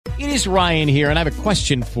It is Ryan here, and I have a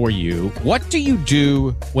question for you. What do you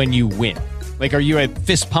do when you win? Like, are you a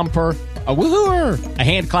fist pumper, a woohooer, a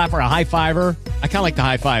hand clapper, a high fiver? I kind of like the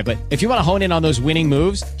high five, but if you want to hone in on those winning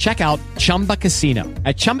moves, check out Chumba Casino.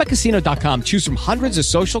 At ChumbaCasino.com, choose from hundreds of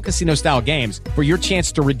social casino-style games for your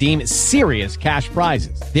chance to redeem serious cash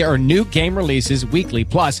prizes. There are new game releases weekly,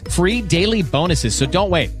 plus free daily bonuses. So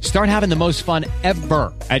don't wait. Start having the most fun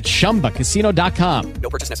ever at ChumbaCasino.com. No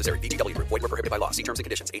purchase necessary. VGW. Void where prohibited by law. See terms and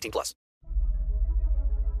conditions. 18 plus.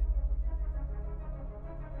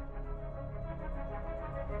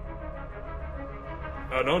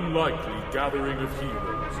 An unlikely gathering of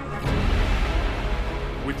heroes,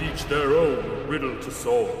 with each their own riddle to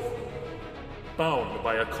solve, bound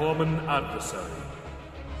by a common adversary,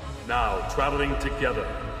 now traveling together,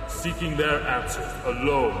 seeking their answers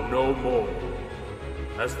alone no more,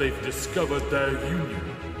 as they've discovered their union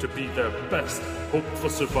to be their best hope for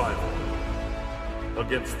survival,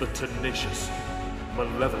 against the tenacious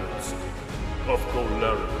malevolence of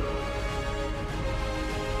Golarion.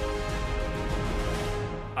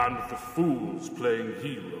 And the fools playing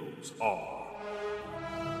heroes are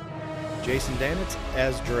Jason Danitz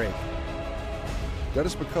as Drake.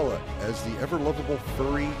 Dennis McCullough as the ever-lovable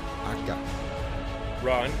furry Akka.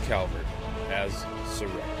 Ron Calvert as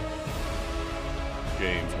Sorrel.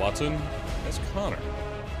 James Watson as Connor.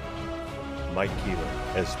 Mike Keeler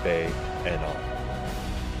as Bay and all.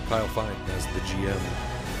 Kyle Fine as the GM.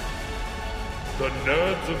 the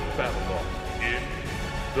nerds of Babylon in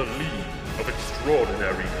the League of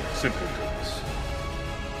Extraordinary Simpletons.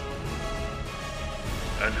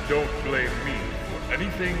 And don't blame me for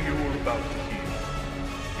anything you are about to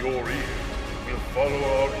hear. Your ears will follow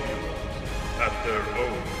our heroes at their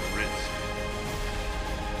own risk.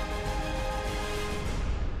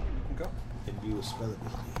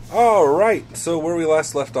 All right, so where we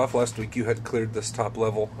last left off last week, you had cleared this top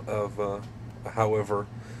level of however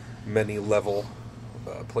many level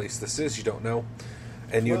place this is. You don't know,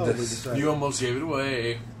 and you you almost gave it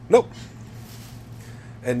away. Nope.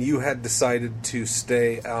 And you had decided to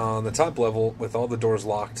stay on the top level with all the doors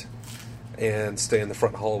locked and stay in the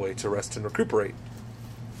front hallway to rest and recuperate.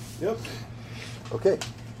 Yep. Okay.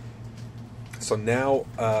 So now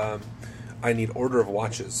I need order of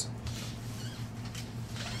watches.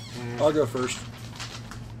 I'll go first.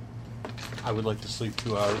 I would like to sleep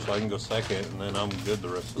 2 hours so I can go second, and then I'm good the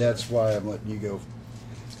rest of the That's why I'm letting you go.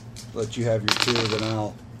 Let you have your 2, then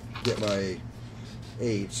I'll get my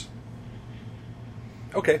 8.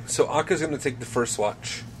 Okay, so Akka's going to take the first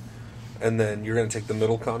watch, and then you're going to take the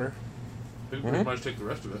middle, Connor? We pretty much take the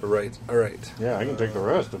rest of it. Right, all right. Yeah, I can take the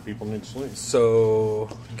rest if people need sleep. So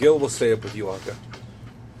Gil will stay up with you, Akka.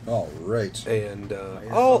 All right. And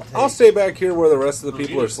I'll stay back here where the rest of the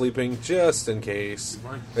people are sleeping, just in case.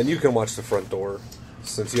 And you can watch the front door,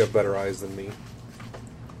 since you have better eyes than me.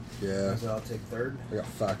 Yeah. So I'll take third. I got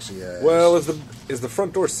foxy eyes. Well, is the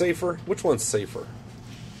front door safer? Which one's safer?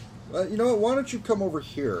 You know what? Why don't you come over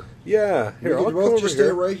here? Yeah, here, We I'll can come both over just here.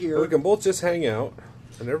 stay right here. We can both just hang out,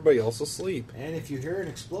 and everybody else will sleep. And if you hear an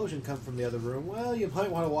explosion come from the other room, well, you might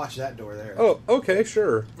want to watch that door there. Oh, okay,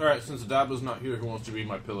 sure. Alright, since Daba's not here, who wants to be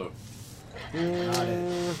my pillow? Got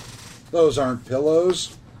it. Those aren't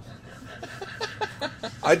pillows.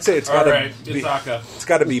 I'd say it's got to Alright, be. it's Akka. It's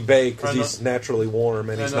got to be Bay because he's naturally warm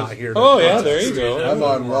and he's not here. To Oh, yeah, protest. there you go. I'm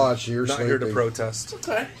on watch. You're Not sleeping. here to protest.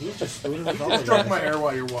 Okay. He's just spooning You with all just of drunk that. my air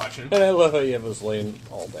while you're watching. And I love how you have us laying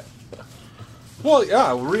all day. Well,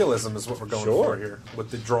 yeah, realism is what we're going Sure. for here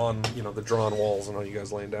with the drawn walls and all you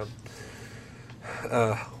guys laying down.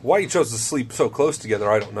 Why you chose to sleep so close together,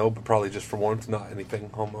 I don't know, but probably just for warmth, not anything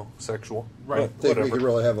homosexual. Right. I think we could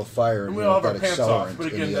really have a fire And and we all have our got pants accelerant off, but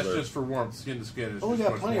in again, the that's other. just for warmth. Skin to skin is Oh, we just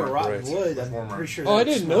got much plenty more of rotten Right. wood. I'm Warmer. pretty sure. Oh, I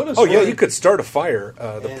that's didn't smoke. notice. Oh yeah, you could start a fire.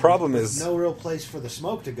 The And problem with is no real place for the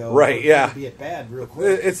smoke to go. Right, It's yeah. gonna Be bad real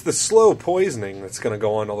quick. it's the slow poisoning that's going to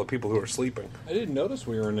go on all the people who are sleeping. I didn't notice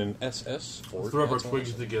we were in an SS fort. Throw up our That's twigs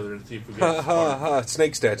awesome. together and see if we Ha get ha ha!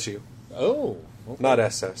 Snake statue, Oh. Okay. not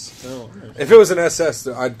SS. No, all right. If it was an SS,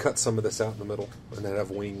 I'd cut some of this out in the middle and then have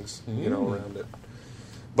wings, around it.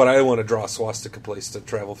 But I didn't want to draw a swastika place to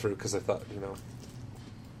travel through because I thought, I don't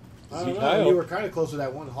know. Kyle. You were kind of close to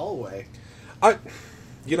that one hallway.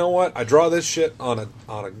 you know what? I draw this shit on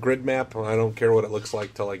a grid map, and I don't care what it looks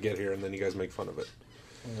like till I get here, and then you guys make fun of it.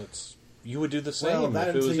 Well, you would do the same Well, that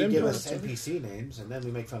if it until was you give indoor. us NPC names, and then we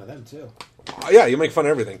make fun of them too. Yeah, you make fun of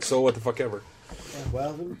everything. So what the fuck ever? Yeah,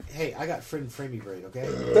 well, hey, I got framey braid, okay?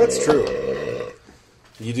 That's true.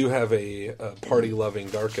 You do have a party-loving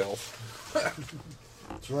dark elf.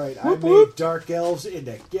 That's right. I made dark elves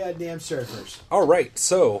into goddamn surfers. All right,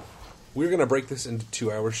 so we're going to break this into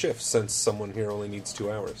 2-hour shifts since someone here only needs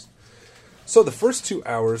 2 hours. So the first 2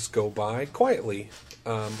 hours go by quietly,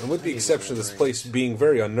 and with the exception of this place being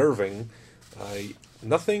very unnerving,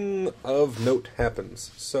 nothing of note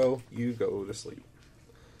happens. So you go to sleep,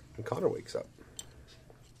 and Connor wakes up.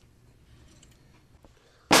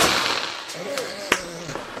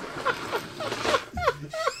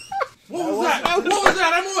 What was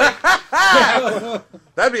that? I'm awake.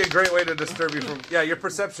 That'd be a great way to disturb you from... Yeah, your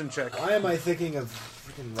perception check. Why am I thinking of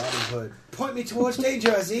freaking Robin Hood? Point me towards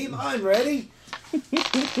danger, Azim. I'm ready.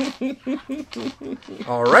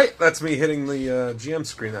 All right, that's me hitting the GM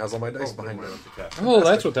screen that has all my dice behind me. Oh,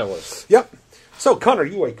 that's what that was. Yep. So, Connor,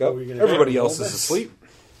 you wake up. Are we gonna Everybody roll else is this? asleep.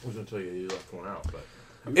 I was going to tell you left one out, but...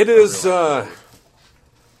 It is got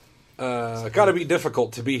to be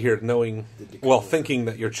difficult to be here knowing, well, thinking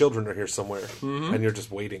that your children are here somewhere, and you're just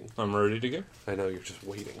waiting. I'm ready to go. I know, you're just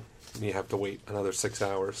waiting. And you have to wait another 6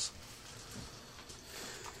 hours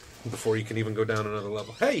before you can even go down another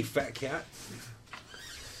level. Hey, fat cat.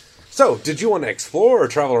 So, did you want to explore or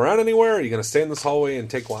travel around anywhere? Or are you going to stay in this hallway and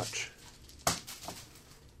take watch?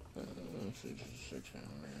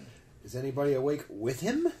 Is anybody awake with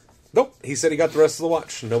him? Nope. He said he got the rest of the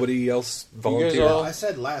watch. Nobody else volunteered. all- I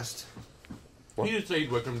said last. He did say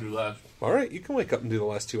he'd wake up and do last. All right, you can wake up and do the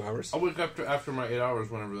last 2 hours. I'll wake up after my 8 hours,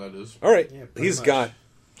 whenever that is. All right. Yeah, pretty He's much. got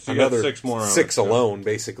So you got another 6 more hours. 6 alone,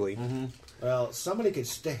 basically. Well, somebody could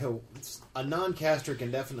stay. A non-caster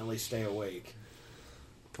can definitely stay awake.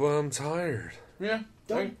 But I'm tired. Yeah.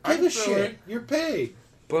 Don't I give a can stay shit. awake. You're paid.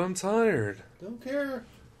 But I'm tired. Don't care.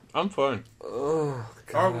 I'm fine. Oh,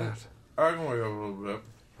 I God. can wake up a little bit.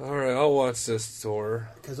 All right, I'll watch this tour.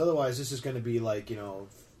 Because otherwise, this is going to be like,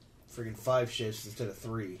 friggin' 5 shifts instead of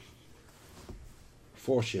 3.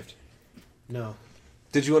 4 shift. No.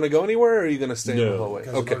 Did you want to go anywhere, or are you going to stay in the No. hallway?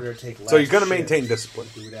 Because Okay. in order to take So you're last going to shift, maintain discipline.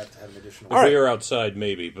 We would have to have an additional. If right. we were outside,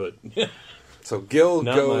 maybe, but So Gil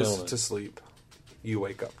Not my goes element. to sleep. You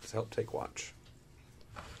wake up to help take watch.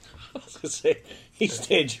 I was gonna say he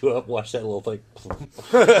stands you up, watch that little thing.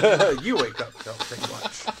 You wake up to help take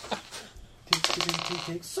watch.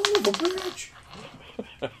 Take son of a bitch.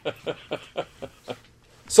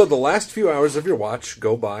 So the last few hours of your watch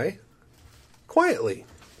go by quietly.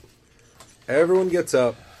 Everyone gets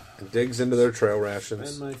up and digs into their trail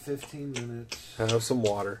rations. Spend my 15 minutes. Have some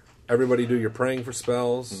water. Everybody do your praying for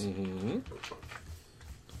spells.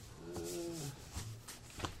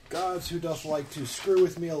 Gods who doth like to screw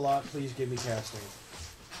with me a lot, please give me casting.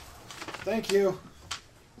 Thank you.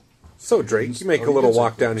 So, Drake, you make Oh, a you little did say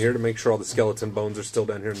walk down please. here to make sure all the skeleton bones are still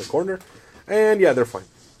down here in the corner. And, yeah, they're fine.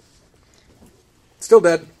 Still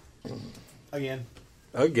dead. Again.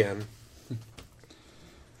 Again.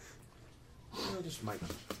 I just might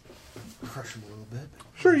crush him a little bit.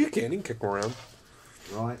 Sure, you can. You can kick them around.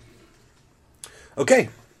 Right. Okay.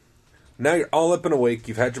 Now you're all up and awake.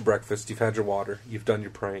 You've had your breakfast. You've had your water. You've done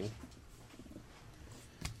your praying.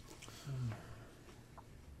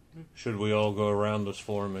 Should we all go around this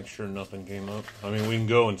floor and make sure nothing came up? I mean, we can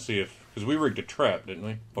go and see if... Because we rigged a trap, didn't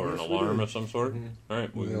we? Or Yes, an we alarm did. of some sort? All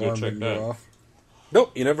right, we The can go alarm check didn't that. go off.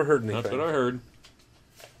 Nope, you never heard anything. That's what I heard.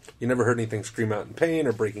 You never heard anything scream out in pain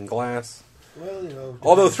or breaking glass. Well,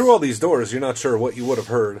 Although through all these doors, you're not sure what you would have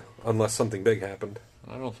heard unless something big happened.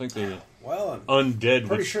 I don't think the Well, I'm undead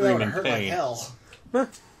pretty would sure that scream would in have hurt like pain. hell. Huh.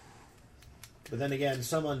 But then again,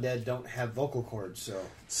 some undead don't have vocal cords,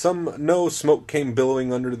 so No smoke came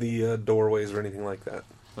billowing under the doorways or anything like that.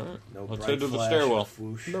 All right, no let's bright head to the flash stairwell. of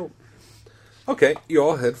whoosh. Nope. Okay, you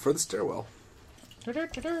all head for the stairwell. Do we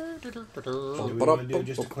want to do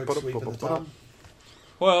just a quick sweep of the top?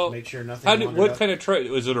 Well, Make sure nothing wandered what up? kind of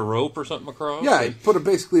is it a rope or something across? Yeah, Or- you put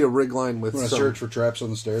basically a rig line with You want to some search for traps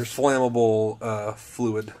on the stairs? flammable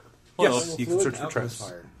fluid. Well, Yes, you can Fluid, search for alchemist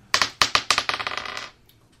traps. fire.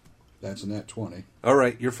 That's a nat 20. All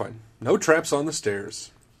right, you're fine. No traps on the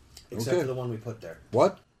stairs. Except Okay. for the one we put there.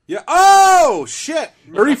 What? Yeah. Oh shit!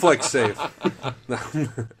 A reflex save.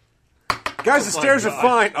 Guys, the stairs are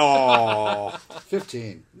fine. Oh,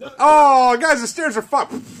 15. oh, guys, the stairs are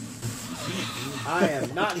fine. I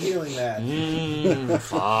am not healing that.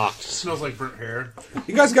 It smells like burnt hair.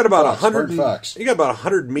 You guys got about Fox, 100. burnt fox. You got about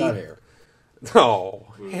 100 meat. Not hair. Oh,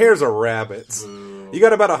 hairs are rabbits. You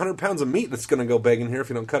got about 100 pounds of meat that's going to go begging here if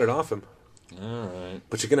you don't cut it off him. All right.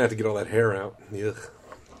 But you're going to have to get all that hair out. Ugh.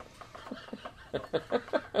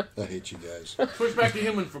 I hate you guys. Switch back to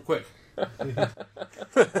human for quick. Turn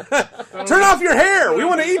off your hair. We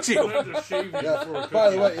want to eat you. I just shave you before we Yeah, cook by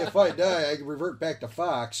the you. way, if I die, I can revert back to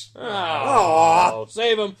Fox. Oh,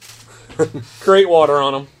 save him. Create water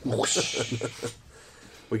on him.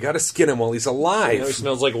 We got to skin him while he's alive. He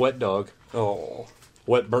smells like wet dog. Oh.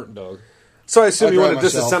 Wet burnt dog. So I assume I you want to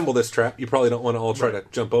drive myself. disassemble this trap. You probably don't want to all try to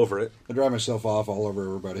jump over it. I drive myself off all over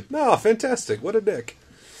everybody. No, fantastic. What a dick.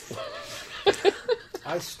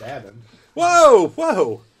 I stab him. Whoa,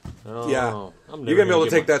 whoa. Oh, Yeah. I'm You're going to be able to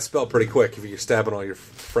get take that spell pretty quick if you're stabbing all your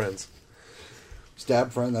friends.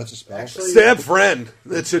 Stab friend, that's a spell. Actually, Stab friend.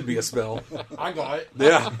 That should be a spell. I got it.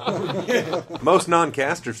 Yeah. Most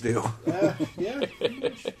non-casters do. yeah.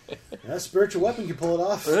 A spiritual weapon can pull it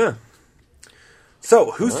off. Yeah.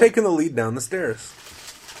 So, who's taking the lead down the stairs?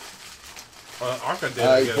 Arca did.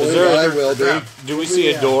 I I guess. believe there- I will be. Do we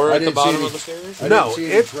see a door I at the didn't see bottom any- of the stairs? I No, didn't see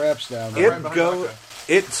any it- traps down there.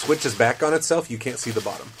 It switches back on itself. You can't see the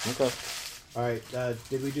bottom. Okay. All right.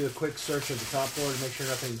 Did we do a quick search of the top floor to make sure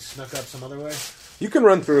nothing snuck up some other way? You can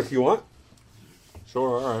run through if you want.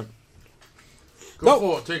 Sure, all right. Go Nope.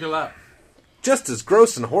 for it. Take a lap. Just as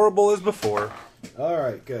gross and horrible as before. All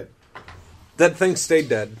right. Good. Dead things stay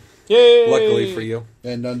dead. Yay! Luckily for you.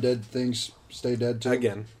 And undead things stay dead too?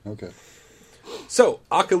 Again. Okay. So,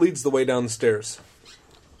 Akka leads the way down the stairs.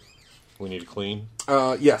 We need to clean.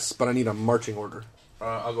 Yes, but I need a marching order.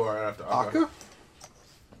 I'll go right after Arca. Akka?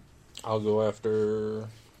 I'll go after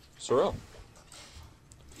Sorrel.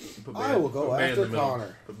 Put I will go put Bay in after the middle.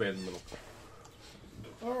 Connor. Put Bay in the middle.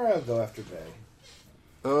 Or I'll go after Bay.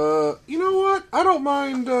 You know what? I don't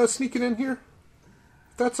mind sneaking in here.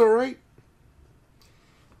 If that's alright.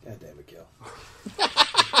 God damn it, Gil.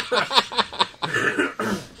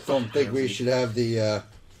 Don't think we should have the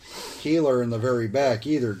healer in the very back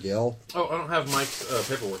either, Gil. Oh, I don't have Mike's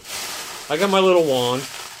paperwork. I got my little wand.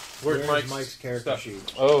 Where's Mike's character stuff?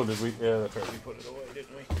 sheet? Oh, did we? Yeah, that's right. We put it away,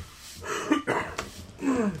 didn't we?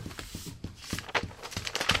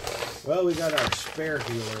 Well, we got our spare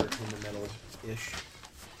healer in the middle-ish.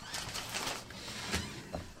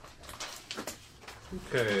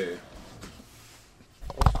 Okay.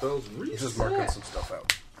 Spells reset. Just marking some stuff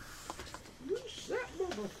out. Reset,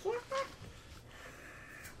 motherfucker.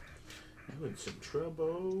 You in some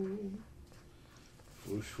trouble.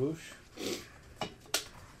 Whoosh, whoosh.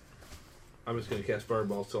 I'm just gonna cast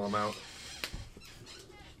fireballs till I'm out.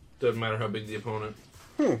 Doesn't matter how big the opponent.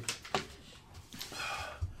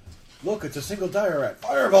 Look, it's a single dire rat.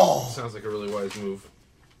 Fireball! Sounds like a really wise move.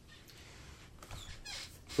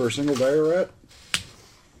 For a single dire rat?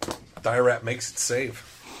 Dire Rat makes it save.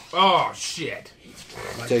 Oh shit!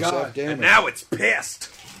 Takes God. half damage. And now it's pissed.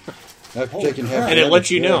 After taking half And it damage,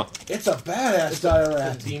 lets you yeah. know. It's a badass dire The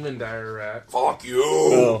rat. demon dire rat. Fuck you.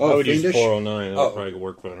 I would use fiendish? 409. That Oh. would probably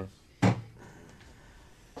work better.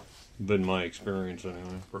 Been my experience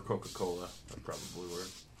anyway. Or Coca-Cola. That probably work.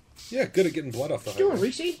 Yeah, good at getting blood off the highway.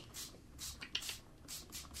 Reese?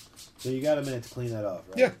 So you got a minute to clean that off,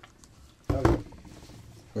 right? Yeah. Okay.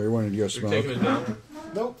 Or you wanted to go You're smoke. taking it down.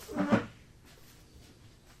 Nope.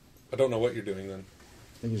 I don't know what you're doing then.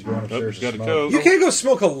 I think he's going upstairs he's got to a smoke. coat. You can't go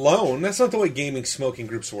smoke alone. That's not the way gaming smoking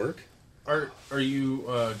groups work. Are you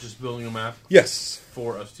just building a map Yes.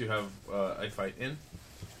 for us to have a fight in?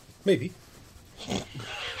 Maybe.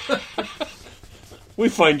 We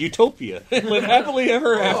find utopia. Live happily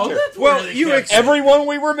ever after. Well, you Everyone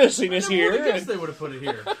we were missing is I here. guess they would have put it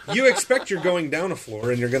here. you expect you're going down a floor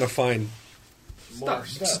and you're going to find More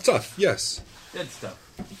stuff. Yes. dead stuff.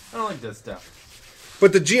 I don't like dead stuff.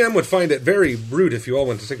 But the GM would find it very rude if you all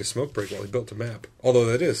went to take a smoke break while he built a map. Although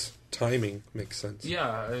that is timing makes sense. Yeah,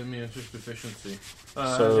 I mean it's just efficiency.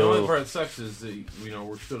 So- The only part that sucks is that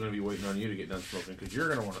we're still going to be waiting on you to get done smoking because you're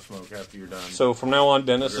going to want to smoke after you're done. So from now on,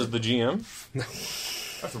 Dennis is the GM.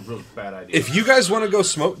 That's a really bad idea. If you guys want to go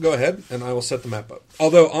smoke, go ahead, and I will set the map up.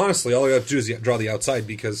 Although honestly, all I have to do is draw the outside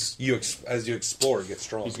because as you explore, it gets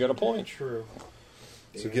strong. He's got a point. True.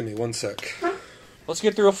 So give me 1 sec. Let's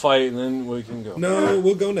get through a fight and then we can go. No,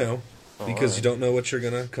 we'll go now because right. you don't know what you're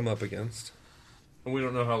gonna come up against. And we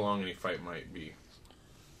don't know how long any fight might be.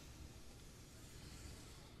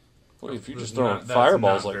 Well, if you just That's throw not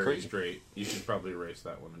fireballs like very crazy. straight. You should probably erase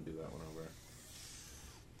that one and do that one over.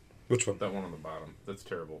 Which one? That one on the bottom. That's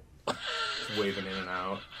terrible. It's waving in and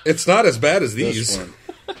out. It's not as bad as This these. one.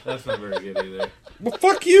 That's not very good either. Well,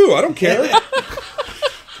 fuck you. I don't care.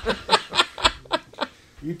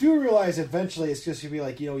 You do realize eventually it's just going to be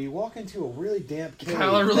like, you walk into a really damp cave.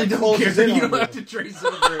 Kyle, I really that don't care. closes in You on don't have to trace it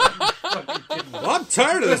over. I'm fucking kidding. Well, I'm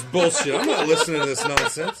tired of this bullshit. I'm not listening to this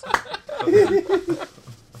nonsense. I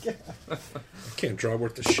can't draw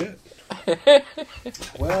worth the shit.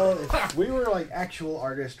 Well, if we were like actual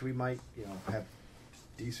artists, we might, have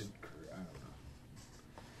decent. I don't know.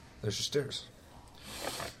 There's your stairs.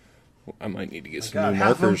 I might need to get God,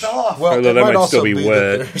 half of them fell off. Well, Although it that might also still be that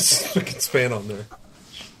wet. There's a fucking span on there.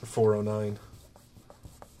 409.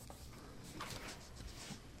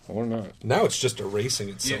 Or not. Now it's just erasing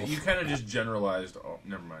Yeah, itself. you kind of just generalized. Oh,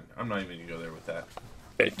 never mind. I'm not even going to go there with that.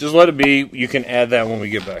 Okay, just let it be. You can add that when we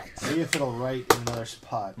get back. See if it'll write in another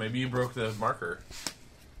spot. Maybe you broke the marker.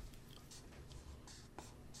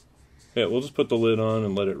 Yeah, we'll just put the lid on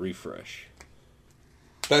and let it refresh.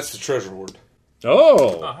 That's the treasure word.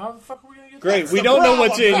 Oh! How the fuck are we going to get Great, that? we don't know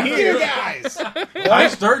what's in You here. guys! I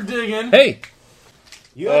start digging. Hey!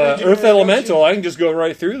 You have a Earth generator, Elemental, I can just go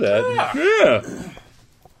right through that. Yeah!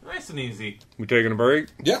 Nice and easy. We taking a break?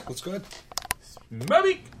 Yeah, let's go ahead.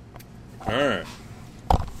 Maybe. Alright.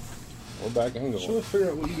 We're back and So going. let's figure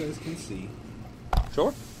out what you guys can see.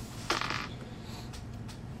 Sure.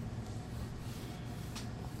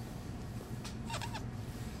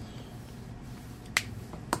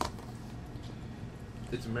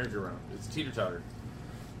 It's a merry-go-round. It's teeter-totter.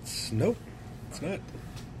 Nope, it's not.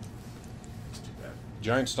 It's too bad.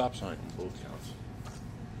 Giant stop sign. Both counts.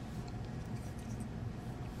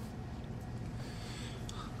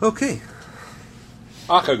 Okay.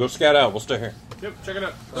 Aka, go scout out. We'll stay here. Yep, check it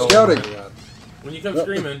out. Scouting. Oh my God. When you come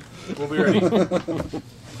screaming, we'll be ready.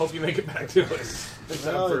 Hope you make it back to us. It's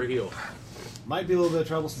time for a heal. Might be a little bit of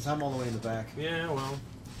trouble since I'm all the way in the back. Yeah, well.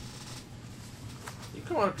 You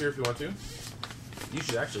come on up here if you want to. You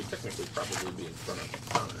should actually technically probably be in front of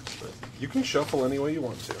Connor, but You can shuffle any way you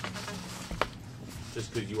want to.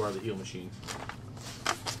 just because you are the heal machine.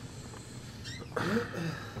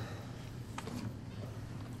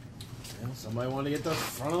 Well, somebody wanted to get the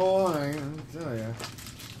front of the line, I tell ya.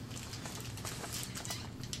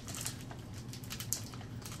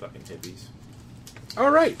 Fucking hippies.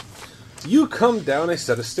 All right. You come down a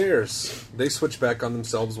set of stairs. They switch back on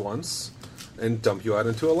themselves once and dump you out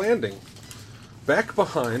into a landing. Back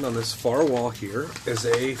behind on this far wall here is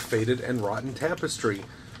a faded and rotten tapestry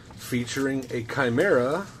featuring a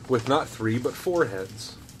chimera with not 3 but 4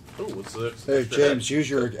 heads. Oh, what's the Hey, extra James, head? use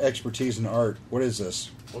your expertise in art. What is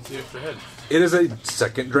this? What's the extra head? It is a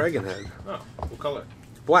second dragon head. Oh, what color?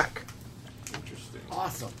 Black. Interesting.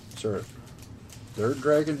 Awesome. Sir, third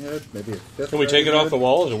dragon head? Maybe a fifth Can we take it dragon off the head?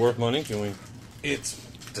 wall? Is it worth money? Can we? It's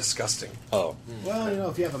disgusting. Oh. Well, you know,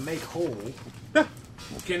 if you have a make whole,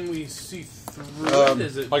 Can we see through it?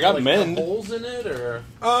 Is it I got like mend. the holes in it, or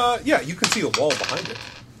Yeah, you can see the wall behind it.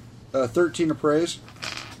 13 appraise.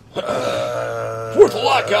 Worth a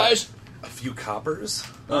lot, guys. A few coppers.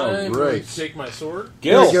 I'm going great. to take my sword.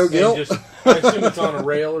 Gil. There you go, Gil. And just, I assume it's on a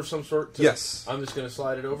rail or some sort. Yes. I'm just going to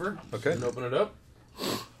slide it over. Okay. And open it up.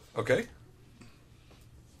 Okay.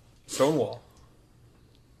 Stone wall.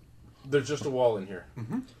 There's just a wall in here.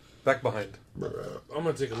 Back behind. I'm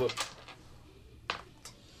going to take a look.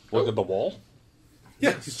 Look at the wall?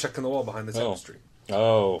 Yeah, he's checking the wall behind the Oh. tapestry.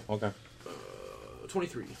 Oh, okay.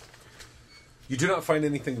 23. You do not find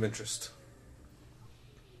anything of interest.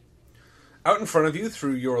 Out in front of you,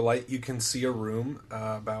 through your light, you can see a room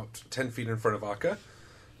about 10 feet in front of Akka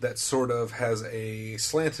that sort of has a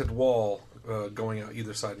slanted wall going out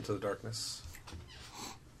either side into the darkness.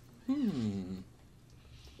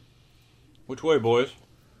 Which way, boys?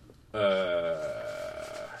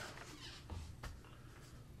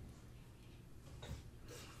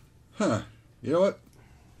 Huh. You know what?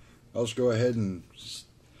 I'll just go ahead and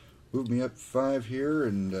move me up 5 here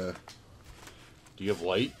and Do you have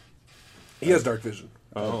light? He has dark vision.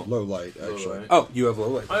 low light, actually. light. Oh, you have low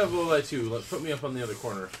light. I have low light too. Put me up on the other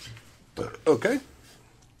corner. Okay.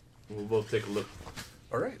 We'll both take a look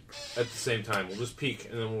All right. at the same time. We'll just peek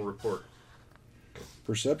and then we'll report.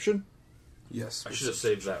 Perception? Yes. I should have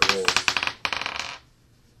saved that roll.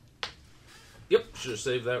 Yep, should have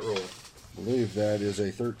saved that roll. I believe that is a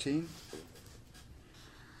 13.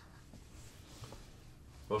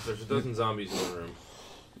 Well, if there's a dozen zombies in the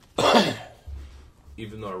room,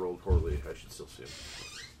 even though I rolled poorly, I should still see them.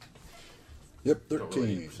 Yep, Don't really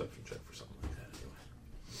need a 13. perception check for something like that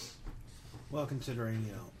anyway. well, considering,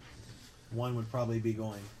 you know, one would probably be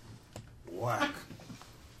going, whack.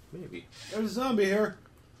 Maybe. There's a zombie here.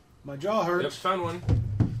 My jaw Yep, hurts. found one.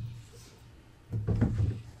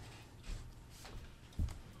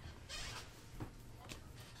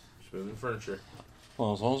 Just moving furniture.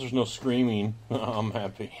 Well, as long as there's no screaming, I'm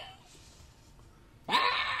happy.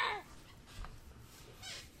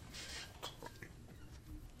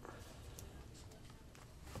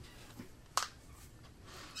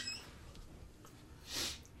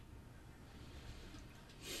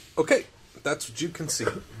 Okay. That's what you can see.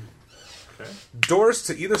 Okay. Doors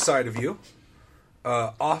to either side of you.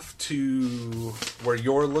 Off to where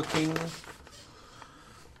you're looking.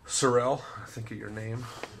 Sorrel, I think of your name.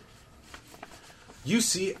 You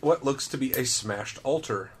see what looks to be a smashed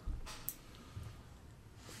altar.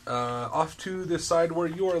 Off to the side where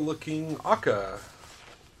you are looking, Akka.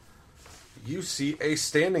 You see a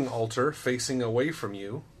standing altar facing away from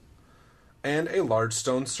you, and a large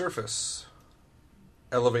stone surface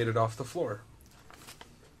elevated off the floor.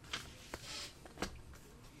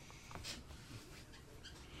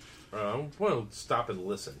 We'll stop and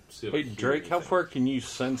listen. See if we Wait, hear Drake, how anything. far can you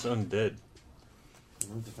sense undead?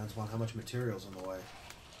 Well, it depends on how much material's in the way.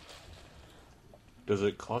 Does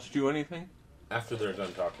it cost you anything? After they're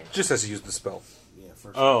done talking. Just as you use the spell. Yeah,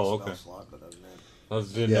 first Oh, spell okay. slot, but other than that. I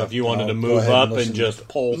didn't know if you wanted to go move ahead up listen and to just it.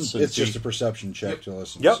 pulse. And It's just see. a perception check to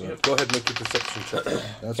listen. Yep. So Go ahead and make your perception check.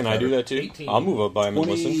 that's Can I do better. that too? 18. I'll move up by him and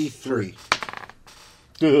listen. 23.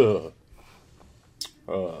 Ugh.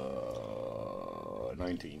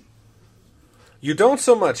 19. You don't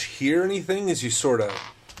so much hear anything as you sort of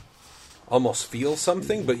almost feel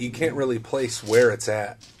something, but you can't really place where it's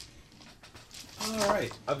at. All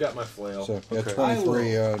right. I've got my flail. So, yeah, Okay.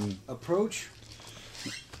 23 I on... Approach.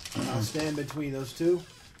 I'll stand between those two.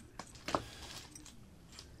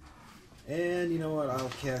 And you know what? I'll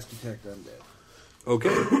cast Detect Undead. Okay.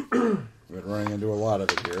 Been running into a lot of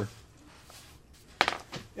it here.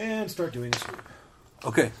 And start doing a sweep.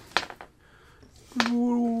 Okay.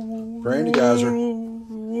 Brandy Geyser.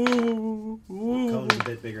 Cone's a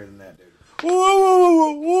bit bigger than that, dude.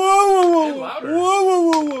 And louder.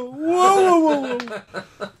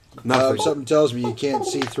 Nothing. Something tells me you can't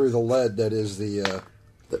see through the lead that is the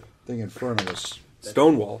thing in front of us.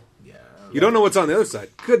 Stonewall. Yeah. You don't know what's on the other side.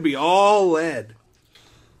 Could be all lead.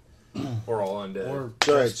 Or all undead. Or It's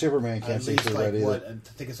alright, Superman can't at see least through like that either. what? I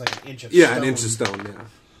think it's like an inch of Yeah, stone. an inch of stone, yeah.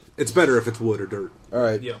 It's better if it's wood or dirt.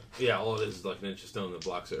 Alright, Yeah, all it is like an inch of stone that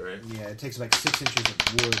blocks it, right? Yeah, it takes like 6 inches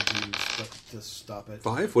of wood to stop it.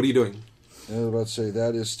 5? What are you doing? I was about to say,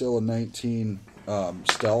 that is still a 19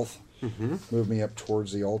 stealth. Mm-hmm. Move me up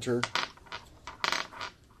towards the altar.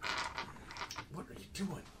 What are you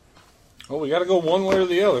doing? Oh, we got to go one way or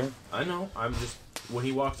the other. I know. I'm just... When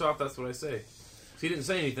he walks off, that's what I say. He didn't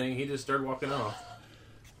say anything. He just started walking off.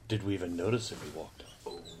 Did we even notice if he walked up?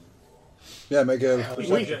 Yeah, make a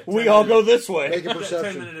We all go this way. make a 10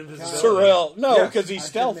 perception. minute invisibility. Sorrel. No, Yes. because he I should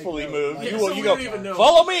stealthily make moved. the- You, Yeah, so you we go, don't even know.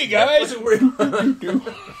 follow me, guys.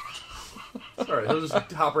 Alright, he'll just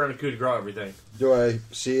hop around a coup de grace everything. Do I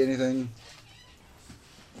see anything?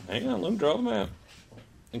 Hang on, let me draw the map.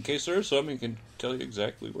 In case there is some, you can tell you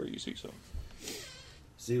exactly where you see some.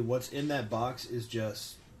 See, what's in that box is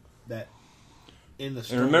just that in the And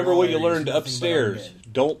stone remember wall what you area is learned nothing but upstairs.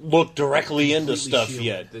 undead. Don't look directly into Completely stuff shielded.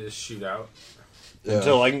 yet. They just shoot out. Yeah.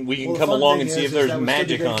 Until we can Well, the come fun along thing and see is if there's that would still be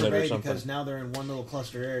magic great on for it or Ray something. Because now they're in one little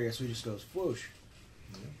cluster area, so he just goes whoosh.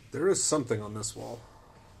 There is something on this wall.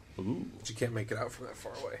 Ooh. But you can't make it out from that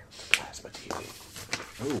far away. Plasma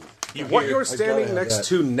TV. What you're I standing gotta have next that.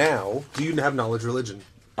 to now, do you have knowledge religion?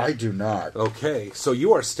 I do not. Okay, so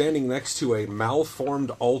you are standing next to a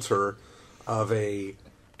malformed altar of a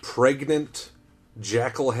pregnant,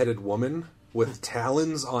 jackal-headed woman with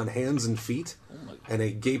talons on hands and feet and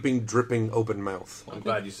a gaping, dripping open mouth. I'm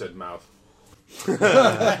glad you said mouth.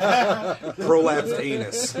 Prolapsed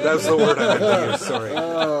anus. That's the word I meant to use,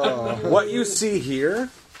 sorry. What you see here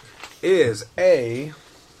is a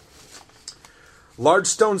large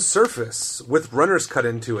stone surface with runners cut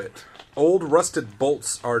into it. Old rusted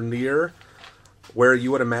bolts are near where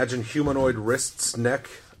you would imagine humanoid wrists, neck,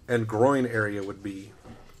 and groin area would be.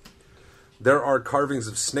 There are carvings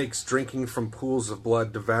of snakes drinking from pools of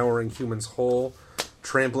blood, devouring humans whole,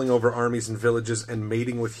 trampling over armies and villages, and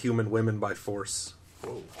mating with human women by force.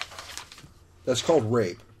 That's called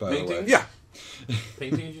rape, by the way. Painting? Yeah,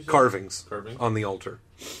 Paintings, you said? carvings Carving. on the altar.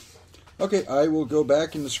 Okay, I will go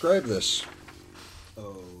back and describe this.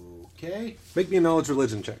 Okay. Make me a knowledge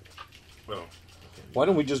religion check. Oh. Why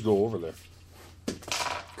don't we just go over there?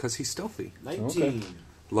 Because he's stealthy. 19.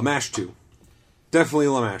 Lamash 2. Definitely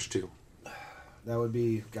Lamash 2. That would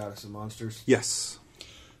be Goddess of Monsters. Yes.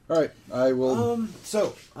 All right, I will.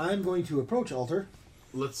 So, I'm going to approach altar.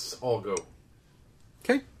 Let's all go.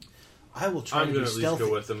 Okay. I will try I'm to going be to at least stealthy.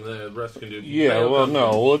 go with them. The rest can do... Yeah, They'll well, come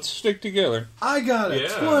no, let's stick together. I got it.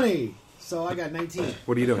 Yeah. 20. So I got 19.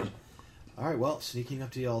 What are you doing? All right, well, sneaking up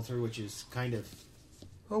to the altar, which is kind of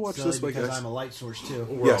Oh, watch silly this way, because guys. I'm a light source, too.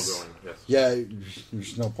 We're Yes. all going, yes. Yeah,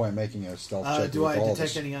 there's no point making a stealth check Do with I all of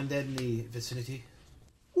detect us. any undead in the vicinity?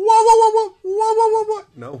 Whoa.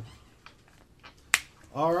 No.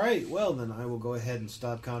 All right, well, then I will go ahead and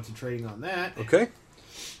stop concentrating on that. Okay.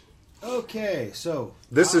 Okay, so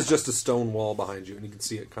This is just a stone wall behind you, and you can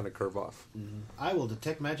see it kind of curve off. I will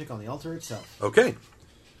detect magic on the altar itself. Okay.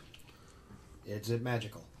 Is it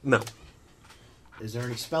magical? No. Is there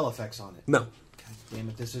any spell effects on it? No. God damn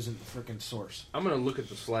it, this isn't the freaking source. I'm going to look at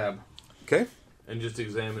the slab Okay. and just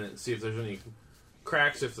examine it and see if there's any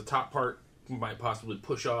cracks, if the top part might possibly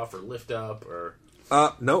push off or lift up or...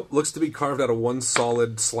 No, looks to be carved out of one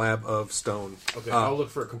solid slab of stone. Okay, I'll look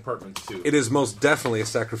for compartments too. It is most definitely a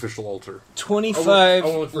sacrificial altar. 25. I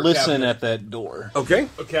will look for a Listen cabinet. at that door. Okay.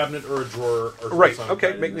 A cabinet or a drawer or Right, some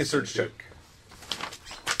okay, kind make in me a this search thing, too.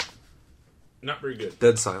 check. Not very good.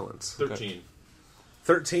 Dead silence. 13.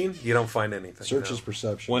 13, you don't find anything. Search no. is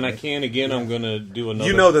perception. When I right? can again, I'm going to do another.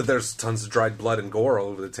 You know that there's tons of dried blood and gore all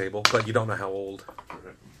over the table, but you don't know how old.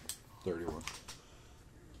 31.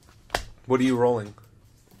 What are you rolling?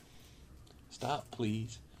 Stop,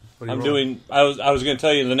 please. What are you I'm rolling? doing. I was going to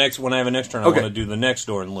tell you the next when I have a next turn. I Okay. want to do the next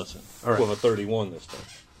door and listen. All right. With a 31 this time.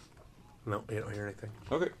 No, you don't hear anything.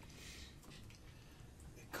 Okay. It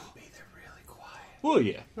could be they're really quiet. Well,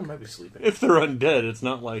 yeah. I might be sleeping. If they're undead, it's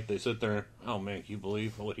not like they sit there. Oh man, can you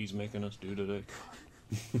believe what he's making us do today?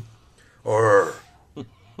 Or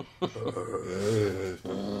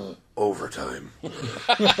overtime.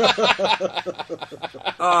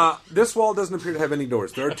 This wall doesn't appear to have any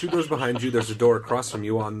doors. There are 2 doors behind you. There's a door across from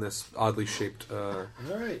you on this oddly shaped All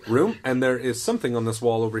right. room, and there is something on this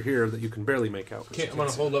wall over here that you can barely make out. I'm going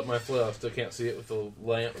to hold up my flail. I still can't see it with the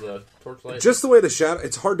lamp, the torchlight. Just the way the shadow,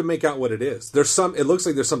 it's hard to make out what it is. There's some. It looks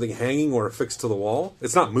like there's something hanging or affixed to the wall.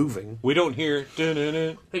 It's not moving. We don't hear.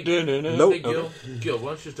 Dun-dun-dun, Hey, dun-dun-dun. Nope. Hey, Gil, why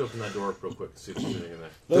don't you just open that door up real quick to see if there's anything in there?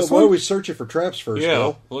 Well, This why one? don't we search it for traps first, Yeah.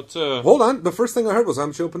 Gil? Let's. Hold on. The first thing I heard was, "Why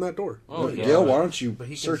don't you open that door?" Oh, yeah. Gil, why don't you But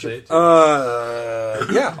he can search say it? it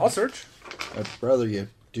too. Yeah, I'll search. I'd rather you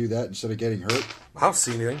do that instead of getting hurt. I don't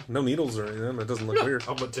see anything. No needles or anything. It doesn't look weird.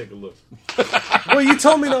 I'm going to take a look. Well, you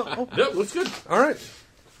told me no. Oh, Yep, looks good. all right.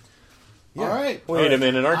 All right. Wait a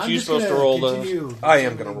minute. Aren't I'm you just supposed to gonna roll those? continue I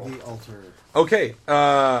am gonna examining roll. the altar.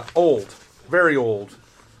 Okay. Old. Very old.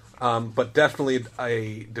 But definitely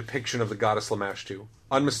a depiction of the goddess Lamashtu.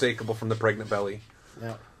 Unmistakable from the pregnant belly.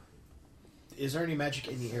 Now, is there any magic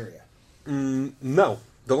in the area? No.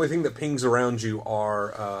 The only thing that pings around you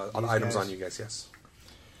are These items guys? on you guys, yes.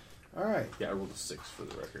 All right. Yeah, I rolled a 6 for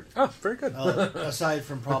the record. Oh, very good. Aside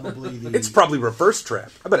from probably the It's probably reverse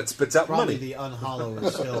trap. I bet it spits out probably money. the unhollow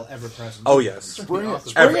is still ever present. Oh, yes. Spring it.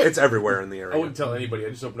 It's everywhere in the I area. wouldn't tell anybody. I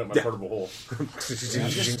just opened up my Yeah. portable hole.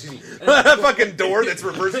 That fucking door that's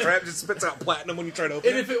reverse trap just spits out platinum when you try to open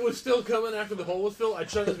And it. if it was still coming after the hole was filled, I'd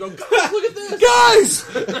shut it and go, guys, look at this! Guys!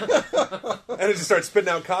 And it just starts spitting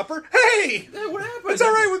out copper. Hey! Hey, what happened? It's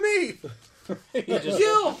all right with me.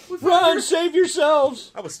 Gil! we found Run! your- Save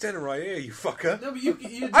yourselves! I was standing right here, you fucker. No, but you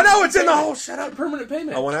I know it's in the hole. Shut up. Permanent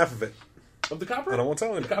payment. I want half of it. Of the copper? I don't want to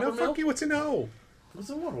tell him. The copper No, mill? fuck you. What's in the hole? What's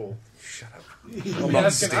in what hole? Shut up. I'm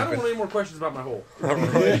asking, I don't want any more questions about my hole.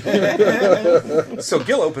 So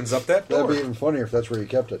Gil opens up that That'd door. be even funnier if that's where you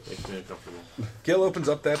kept it. Makes me uncomfortable. Gil opens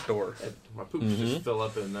up that door. My poops just fill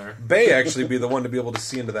up in there. Bay actually be the one to be able to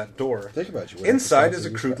see into that door. Think about you. Inside is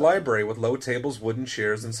a crude library with low tables, wooden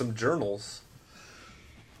chairs, and some journals.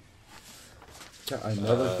 I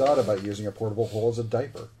never thought about using a portable hole as a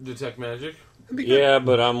diaper. Detect magic. Yeah,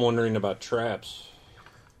 but I'm wondering about traps.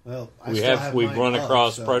 Well, I We've still have run mine up,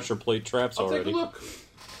 across so- pressure plate traps I'll already. take a look.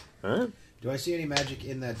 All right. Do I see any magic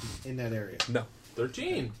in that area? No.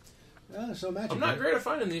 13. Oh, there's no magic. I'm not there. great at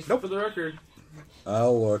finding these, Nope. for the record.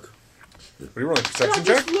 I'll look. What are you rolling? Perception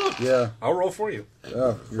Just check? look. Yeah. I'll roll for you.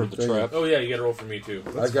 Oh, you're the thinking- trap. Oh, yeah, you got to roll for me, too.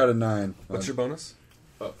 I got a 9. What's your bonus?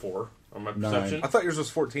 4 on my 9. perception. I thought yours was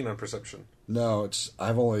 14 on perception. No, it's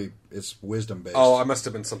wisdom based. Oh, I must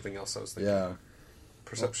have been something else I was thinking. yeah.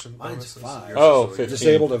 Perception Well, mine's bonuses. 5. Yours Oh, is really good. 15.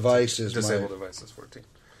 Disable device is Disabled my. device is 14.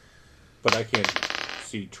 But I can't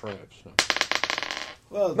see traps. So.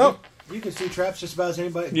 Well, No. you can see traps just about as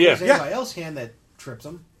anybody, Yeah. as anybody else can that trips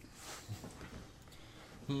them.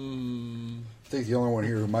 I think the only one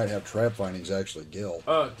here who might have trap finding is actually Gil.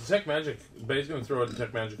 Detect magic. Bay's going to throw a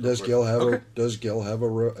detect magic. real Does quick. Gil have Okay. a? Does Gil have a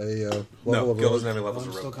level No, of? Gil doesn't have any levels I'm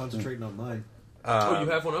of still rope. concentrating on mine. Oh, you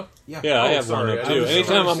have one up? Yeah, I Oh, have sorry, one I up too. was Anytime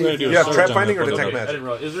sorry. I'm going to do a You have search, trap I'm finding gonna or put it detect up. I magic? didn't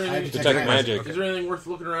realize. Is there I any? have Detect magic. Is there anything worth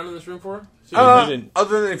looking around in this room for? See, We didn't-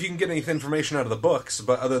 Other than if you can get any information out of the books,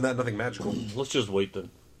 but other than that, nothing magical. Let's just wait then.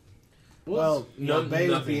 Well, none- Bay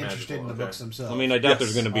would nothing be interested in the magical, books okay. themselves. I mean, I doubt Yes.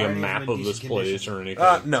 there's going to be a Already map in of this decent place condition. or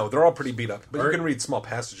anything. No, they're all pretty beat up, but you Are- can read small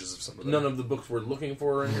passages of some of them. None of the books we're looking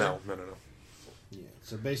for. In here? No. Yeah.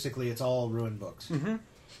 So basically, it's all ruined books.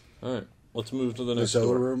 All right, let's move to the next This other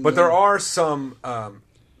door. room, But there are some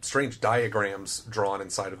strange diagrams drawn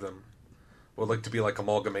inside of them. Would like to be like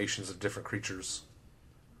amalgamations of different creatures.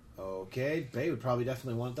 Okay, Bay would probably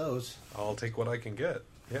definitely want those. I'll take what I can get.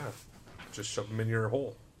 Yeah. Just shove them in your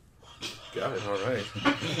hole. Got it. All right.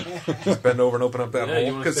 Just bend over and open up that Yeah, you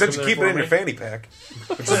hole. wanna Because stick since them you there keep it in for your me? fanny pack,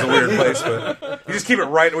 which is a weird place, but you just keep it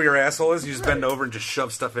right where your asshole is. You just bend over and just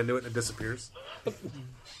shove stuff into it and it disappears.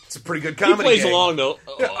 It's a pretty good He comedy plays gag. along though.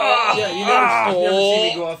 Yeah, you never see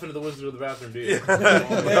me go off into the wizard of the bathroom, do you?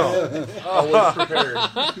 Always prepared.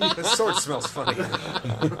 The sword smells funny.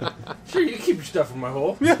 Sure, you can keep your stuff in my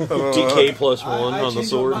hole. DK plus 1 on the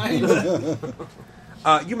sword.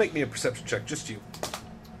 You make me a perception check, just you.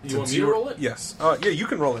 You want me to roll it? Yes. Yeah, you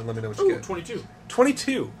can roll it and let me know what you Ooh, get. 22.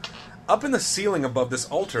 22. Up in the ceiling above this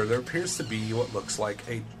altar, there appears to be what looks like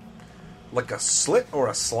a slit or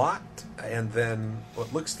a slot, and then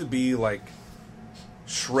what looks to be like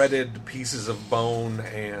shredded pieces of bone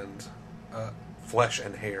and flesh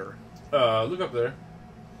and hair. Look up there.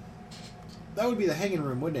 That would be the hanging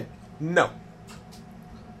room, wouldn't it? No.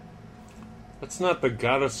 That's not the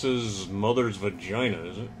goddess's mother's vagina,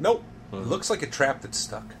 is it? Nope. Looks like a trap that's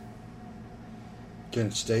stuck. Can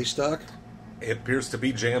it stay stuck? It appears to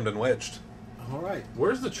be jammed and wedged. All right.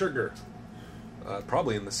 Where's the trigger?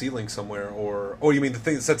 Probably in the ceiling somewhere, or... Oh, you mean the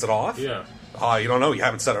thing that sets it off? Yeah. You don't know. You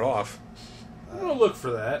haven't set it off. I'm going to look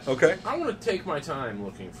for that. Okay. I want to take my time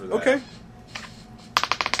looking for that. Okay.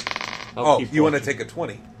 You want to take a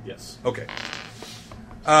 20? Yes. Okay.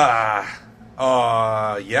 Yeah.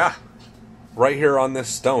 Right here on this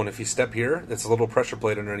stone, if you step here, there's a little pressure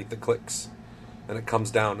plate underneath that clicks. And it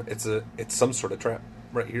comes down. It's some sort of trap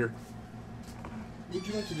right here. Would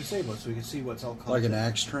you like to disable it so we can see what's all Like an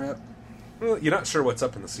axe trap? Well, you're not sure what's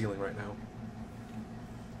up in the ceiling right now.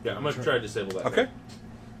 Yeah, I'm going to try to disable that. Okay. Thing.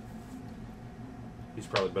 He's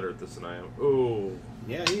probably better at this than I am. Oh.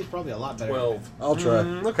 Yeah, he's probably a lot better. 12. I'll try.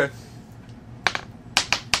 Okay.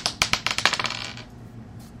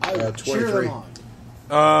 I will cheer 23. them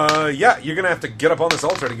on. Yeah, you're going to have to get up on this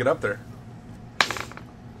altar to get up there.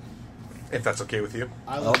 If that's okay with you.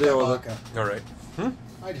 I'll deal with it. All right.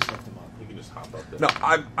 I just left him up. You can just hop up there. No,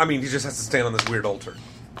 I mean, he just has to stand on this weird altar.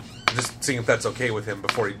 Just seeing if that's okay with him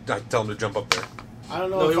before I tell him to jump up there. I don't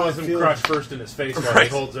know No, if he I wants him feel... crushed first in his face while Right. he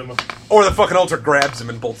holds him. Or the fucking altar grabs him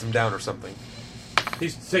and bolts him down or something.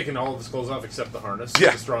 He's taking all of his clothes off except the harness.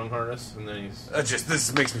 Yeah. The strong harness. And then he's...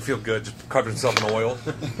 This makes me feel good. Just cover himself in oil.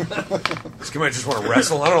 This guy might just want to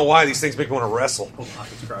wrestle. I don't know why these things make me want to wrestle. Pulls off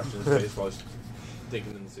his crotch in his face while he's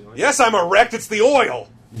thinking in the ceiling. Yes, I'm erect. It's the oil.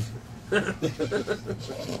 It's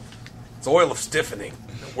oil of stiffening.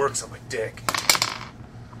 It works on my dick.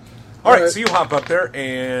 All right, so you hop up there,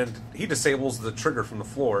 and he disables the trigger from the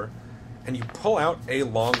floor, and you pull out a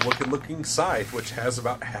long-looking scythe, which has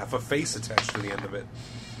about half a face attached to the end of it,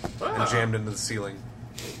 and jammed into the ceiling.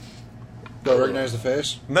 Do I recognize the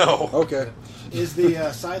face? No. Okay. Is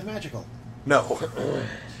the scythe magical? No.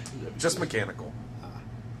 Just mechanical.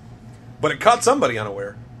 But it caught somebody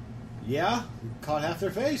unaware. Yeah, caught half their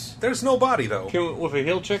face. There's no body, though. With a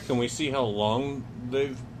heal check, can we see how long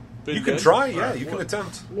they've been You can dead? try, yeah, Right, you can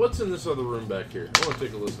attempt. What's in this other room back here? I want to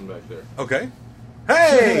take a listen back there. Okay.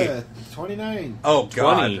 Hey! 29. Oh,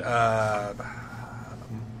 God. 20.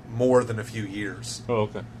 More than a few years. Oh,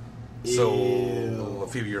 okay. So, Ew. a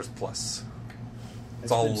few years plus. It's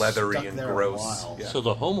It's all been leathery stuck and there a gross. while. Yeah. So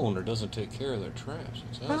the homeowner doesn't take care of their trash.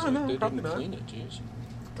 It sounds like no, they probably didn't not. clean it. Jeez.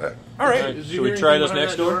 All right. Alright. Is Should you we hear try anything this behind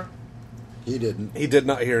next that door? He didn't. He did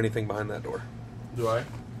not hear anything behind that door. Do I?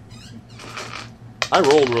 I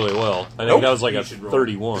rolled really well. I think Nope. that was like You a should roll.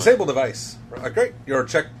 31. Disable device. Great. You want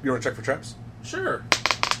to check for traps? Sure.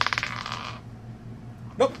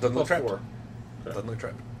 Nope. Doesn't look Plus trapped. 4. Doesn't look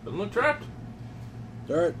trapped. Doesn't look trapped.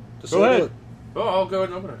 All right. Disable ahead. it. Oh, I'll go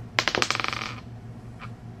ahead and open it.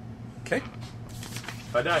 Okay.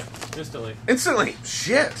 I die instantly. Instantly.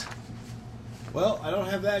 Shit. Well, I don't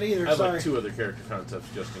have that either. I have Sorry. like 2 other character concepts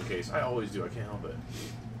just in case. I always do. I can't help it.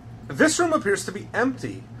 This room appears to be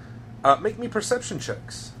empty. Make me perception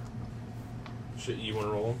checks. Shit, you want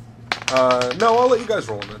to roll No, I'll let you guys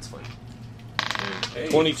roll them. That's fine. them? Hey.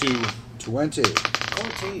 22. 20.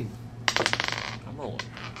 14. I'm rolling.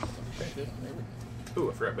 Ooh,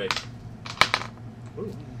 I forgot bait. Ooh,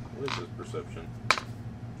 what is this perception?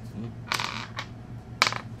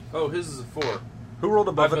 Oh, his is a 4. Who rolled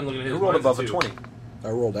above I've it? been looking at his. Who rolled Mine's a above a 2. 20? I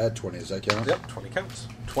rolled at 20. Does that count? Yep, 20 counts.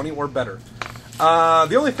 20 or better.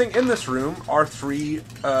 The only thing in this room are 3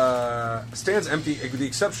 stands empty, with the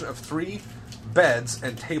exception of 3 beds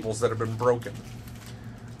and tables that have been broken.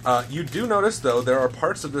 You do notice, though, there are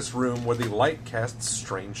parts of this room where the light casts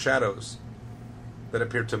strange shadows that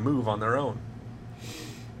appear to move on their own.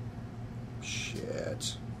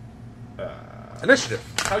 Shit. Initiative.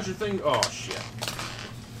 How's your thing? Oh, shit.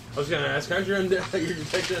 I was going to ask, how's your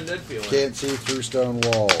detection undead feeling? Can't see through stone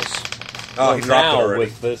walls. Oh, he dropped it now already.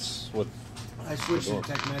 with this, I switched to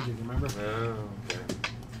Detect Magic, remember? Oh, okay.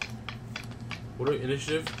 What are we,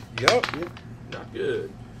 initiative? Yep. Not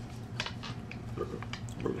good.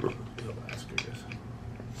 He'll ask, I guess.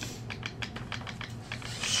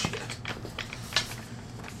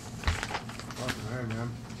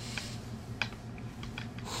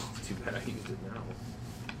 too bad I used it now.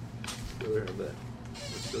 Still have that.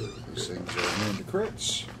 These things are immune to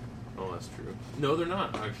crits. Oh, that's true. No, they're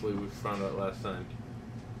not. Actually, we found out last time.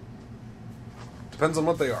 Depends on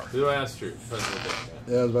what they are. No, that's true. Depends on what they are.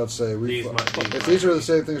 Yeah, I was about to say, if these are the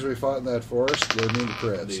same things we fought in that forest, they're immune to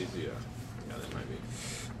crits. These, yeah. Yeah, they might be.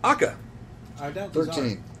 Akka. I doubt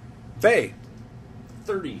 13. Faye.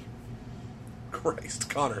 30. Christ,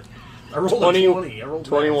 Connor. I rolled 20, a 20. I rolled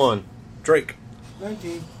 21. Drake.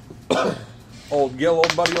 19. Old Gil,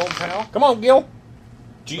 old buddy, old pal. Come on, Gil.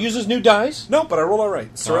 Did you use his new dice? No, but I rolled all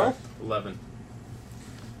right. Sorrel? 11.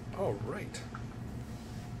 All right.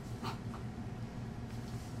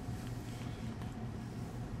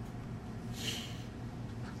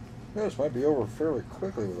 Yeah, this might be over fairly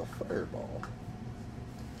quickly with a fireball.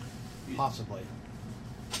 Possibly.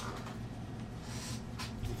 If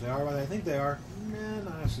they are what I think they are,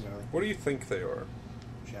 not necessarily. What do you think they are?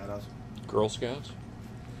 Shadows. Girl Scouts?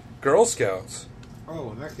 Girl Scouts.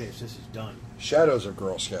 Oh, in that case, this is done. Shadows of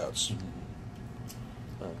Girl Scouts.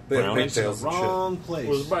 They have Brownies? pigtails and shit. Wrong place.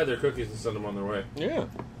 We'll just buy their cookies and send them on their way. Yeah.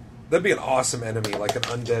 That'd be an awesome enemy, like an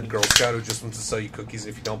undead Girl Scout who just wants to sell you cookies,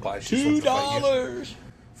 and if you don't buy, she just wants to fight you. $2.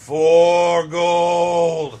 4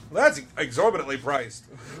 gold. That's exorbitantly priced.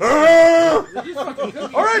 All right,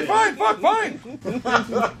 fine.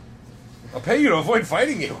 I'll pay you to avoid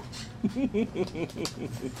fighting you.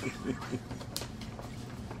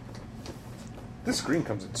 This screen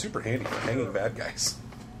comes in super handy for hanging bad guys.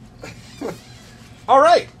 All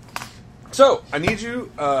right. So, I need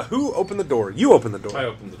you... who opened the door? You opened the door. I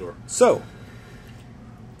opened the door. So,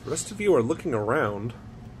 the rest of you are looking around.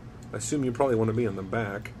 I assume you probably want to be in the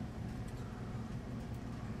back.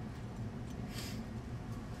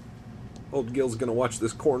 Old Gil's going to watch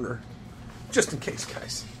this corner. Just in case,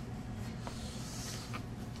 guys.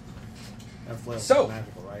 That flail's So- not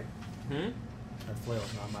magical, right? That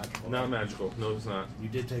flail's not magical. Not right? magical. No, it's not. You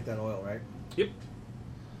did take that oil, right? Yep.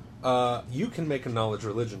 You can make a knowledge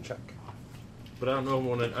religion check. But I don't know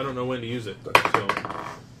when to use it. So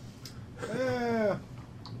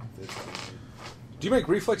Do you make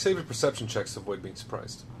reflex save and perception checks to avoid being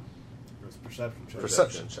surprised? It's perception checks.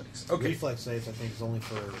 Perception checks. Okay. Reflex saves, I think, is only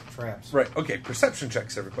for traps. Right. Okay. Perception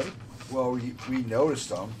checks, everybody. Well, we noticed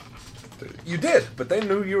them. You did, but they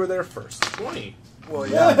knew you were there first. 20. Well,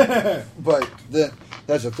 yeah. But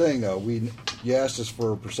that's the thing, though. You asked us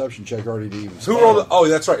for a perception check already to even Who rolled? Oh,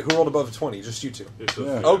 that's right. Who rolled above a 20? Just you two.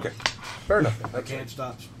 Yeah. Okay. Fair enough. I That's can't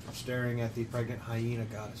stop staring at the pregnant hyena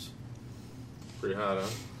goddess. Pretty hot, huh?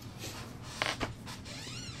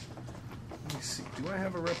 Let me see. Do I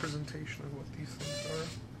have a representation of what these things are?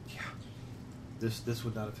 Yeah. This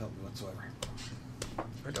would not have helped me whatsoever.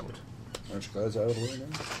 I don't. Aren't you glad it's out of the way now?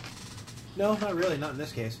 No, not really. Not in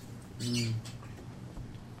this case.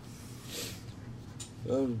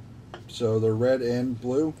 So they're red and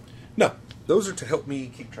blue? No. Those are to help me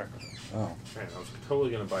keep track of them. Oh. Man, I was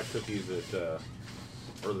totally going to buy cookies at,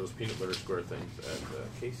 or those peanut butter square things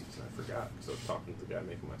at Casey's, and I forgot because I was talking to the guy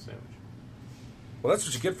making my sandwich. Well, that's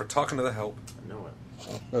what you get for talking to the help. I know it.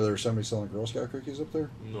 Oh, there was somebody selling Girl Scout cookies up there?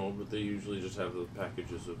 No, but they usually just have the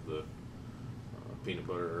packages of the peanut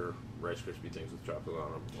butter or Rice Krispie things with chocolate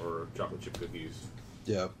on them, or chocolate chip cookies.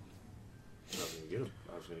 Yeah. I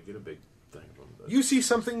was going to get a big thing of them. But You see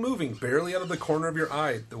something moving barely out of the corner of your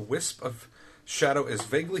eye. The wisp of shadow is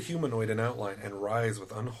vaguely humanoid in outline and writhes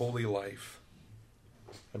with unholy life.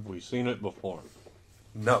 Have we seen it before?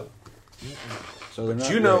 No. So they're But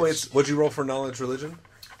not you know raised. it's... What'd you roll for knowledge religion?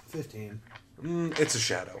 15. It's a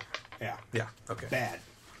shadow. Yeah. Yeah, okay. Bad.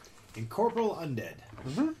 Incorporeal undead.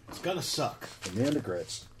 It's gonna suck. Immune to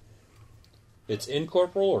crits. It's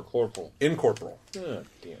incorporeal or corporal? Incorporeal. Oh,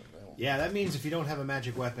 damn. Well. Yeah, that means if you don't have a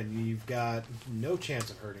magic weapon, you've got no chance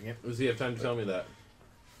of hurting it. does he have time to tell me that?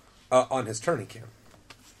 On his turn, he can.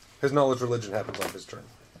 His knowledge religion happens on his turn.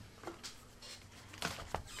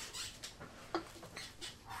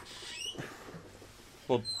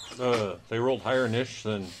 Well, they rolled higher niche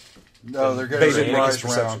than... No, they're They going didn't to make his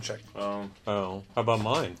rise perception round. check. Oh, how about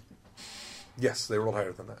mine? Yes, they rolled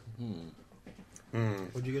higher than that.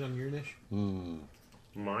 What'd you get on your niche?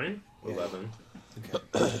 Mine? Yeah. 11.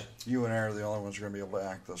 You and I are the only ones who are going to be able to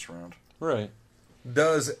act this round. Right.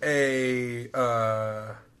 Does a...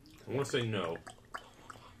 I want to say no.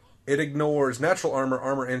 It ignores natural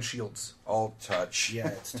armor, and shields. All touch. Yeah,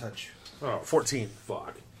 it's touch. Oh, 14.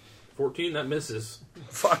 fuck. 14, that misses.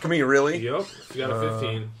 Fuck me, really? Yep, you got a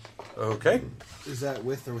 15. Okay. Is that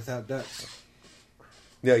with or without dex?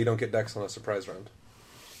 Yeah, you don't get dex on a surprise round.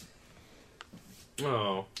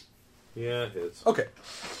 Oh. Yeah, it is. Okay.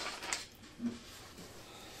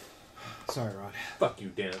 Sorry, Rod. Fuck you,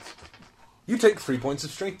 Dennis. You take 3 points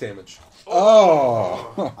of strength damage.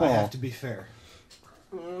 Oh! I have to be fair.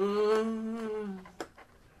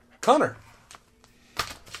 Connor.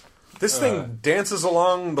 This thing dances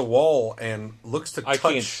along the wall and looks to touch...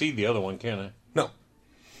 I can't see the other one, can I? No.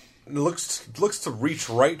 It looks to reach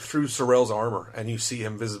right through Sorrel's armor, and you see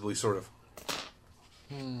him visibly sort of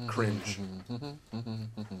cringe.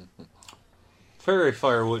 Fairy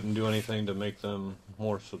fire wouldn't do anything to make them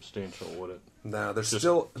more substantial, would it? No,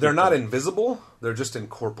 they're not invisible, they're just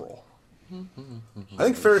incorporeal. I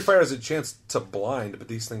think fairy fire has a chance to blind, but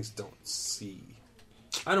these things don't see.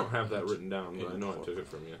 I don't have that written down, but I know I took it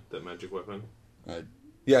from you. That magic weapon.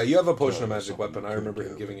 Yeah, you have a potion of magic weapon. I remember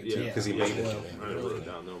him giving it to you because he made it. I didn't write it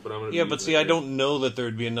down though, but I'm gonna. Yeah, but see, I don't know that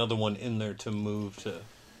there'd be another one in there to move to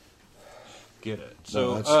get it.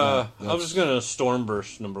 So I'm just gonna storm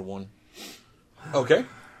burst number 1. Okay.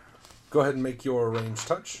 Go ahead and make your range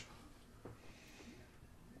touch.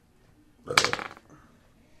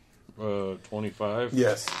 25.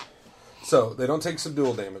 Yes. So they don't take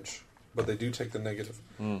subdual damage, but they do take the negative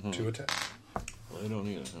 2 attack. Well, they don't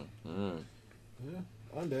either, huh? All right. Yeah,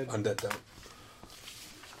 undead. Undead down.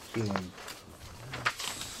 Healing.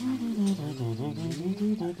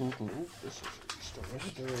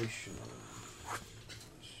 Restoration.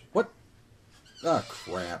 What? Ah,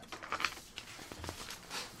 crap.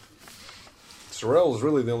 Sorrel is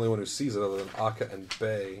really the only one who sees it other than Akka and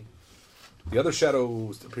Bay. The other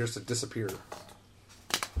shadow appears to disappear.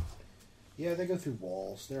 Yeah, they go through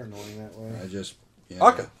walls. They're annoying that way.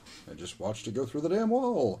 Akka! I just watched it go through the damn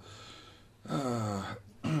wall.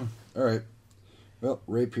 Alright. Well,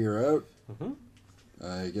 rapier out.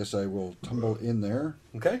 I guess I will tumble in there.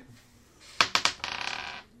 Okay.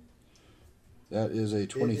 That is a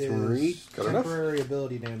 23. It is Got enough? temporary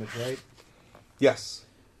ability damage, right? Yes.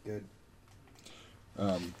 Good.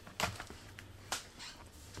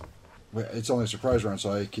 It's only a surprise round,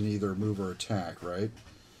 so I can either move or attack, right?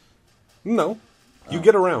 No. You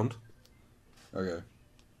get around. Okay.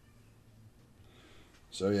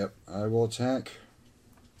 So, yep, I will attack.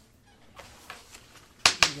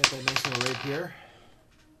 You got that nice little rapier.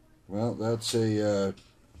 Well, that's a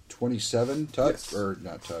 27 touch, Yes. or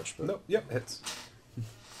not touch, but Nope. Yep, hits.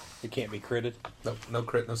 It can't be critted? Nope, no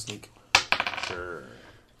crit, no sneak. Sure.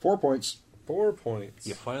 4 points. 4 points.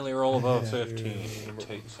 You finally roll above 15. It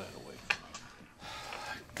takes that away.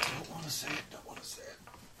 Don't want to say it. Don't want to say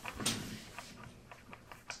it.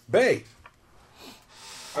 Bay!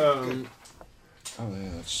 Oh, yeah,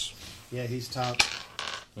 that's... Yeah, he's top.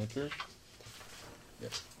 Okay.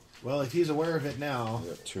 Yep. Well, if he's aware of it now, I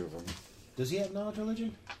got 2 of them. does he have knowledge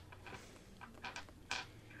religion?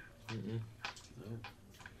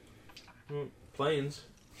 Planes.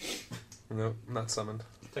 No, not summoned.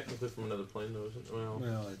 Technically from another plane, though, isn't it?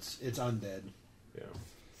 Well, it's undead. Yeah.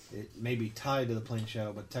 It may be tied to the plane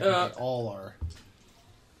shadow, but technically all are.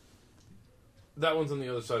 That one's on the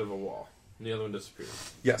other side of a wall. And the other one disappeared.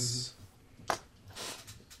 Yes.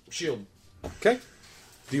 Shield. Okay.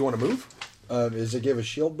 Do you want to move? Does it give a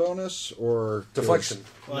shield bonus, or... Deflection.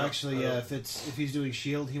 Well, actually, yeah. If he's doing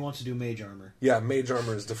shield, he wants to do mage armor. Yeah, mage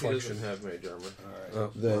armor is He deflection. doesn't have mage armor.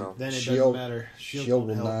 Oh, well. Then it shield, doesn't matter. Shield Shield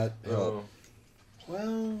won't will help. not help.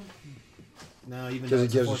 Well, no, even 'Cause though it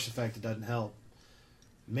it's a gives force effect, it doesn't help.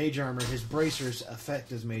 Mage armor, his bracers affect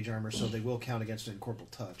his mage armor, so they will count against an incorporeal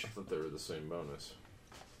touch. I thought they were the same bonus.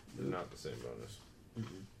 They're not the same bonus.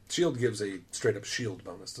 Shield gives a straight up shield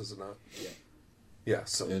bonus, does it not? Yeah. Yeah,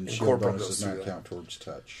 so And shield incorporeal bonus goes does through not that. count towards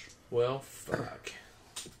touch. Well, fuck.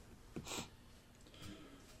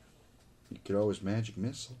 You could always magic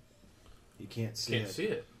missile. You can't see Can't it. see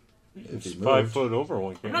it. If he 5 moved. foot over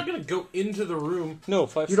one, I'm can't not you? going to go into the room. No,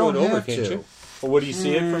 5 You foot don't over, have can't to. you? Well, what do you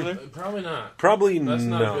see it from there? Probably not. Probably That's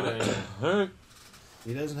not a good not. angle. Alright.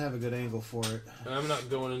 He doesn't have a good angle for it. I'm not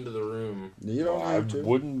going into the room You don't I have to.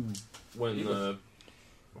 wouldn't. when the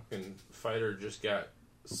fucking fighter just got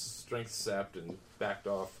strength sapped and backed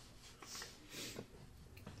off.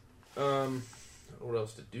 I don't know what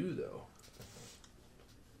else to do, though.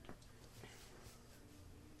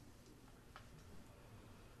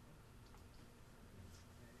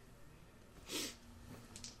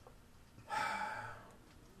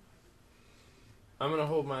 I'm going to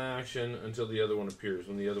hold my action until the other one appears.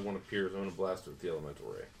 When the other one appears, I'm going to blast it with the elemental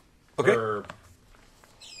ray. Okay. Or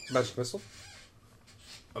Magic missile?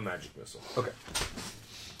 a magic missile. Okay.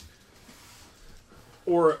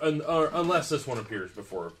 Or unless this one appears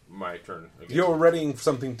before my turn. Against You're it. readying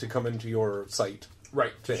something to come into your sight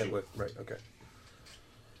Right. to hit shoot. with. Right, okay.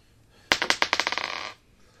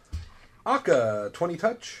 Akka, 20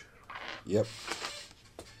 touch. Yep.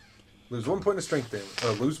 Lose 1 point of strength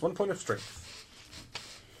damage. Lose 1 point of strength.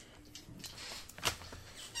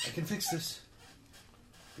 I can fix this.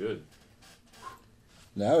 Good.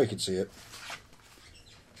 Now we can see it.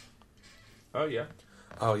 Oh, yeah.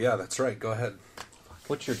 Oh, yeah, that's right. Go ahead.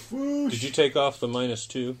 What's your... Did you take off the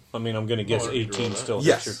 -2? I mean, I'm going to guess 18 still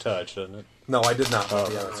Yes. hits your touch, doesn't it? No, I did not. Yeah,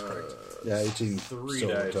 that's correct. Yeah, 18 3 still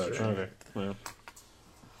dice. touch. Right? Okay. Well,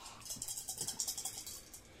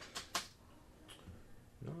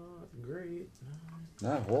 Not great.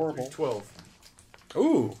 Not horrible. 12.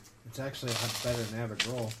 Ooh. It's actually a lot better than average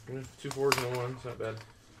roll. 2 4s and a 1. It's not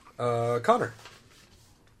bad. Connor.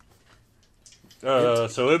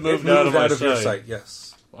 so it moved, It out of my your sight. sight,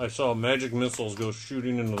 yes. I saw magic missiles go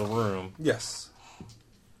shooting into the room. Yes.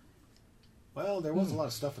 Well, there was a lot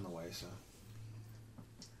of stuff in the way, so.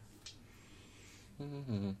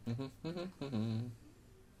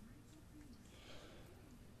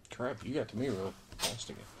 Crap, you got to me real fast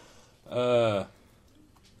again.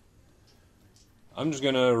 I'm just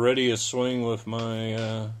gonna ready a swing with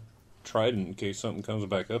my trident in case something comes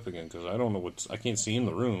back up again, because I don't know I can't see in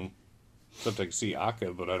the room. Except I can see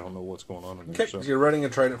Akka, but I don't know what's going on in there. Okay, so you're running a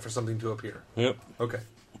trident for something to appear. Yep. Okay.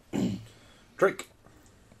 Drake.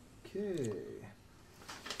 Okay.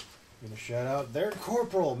 I'm going to shout out their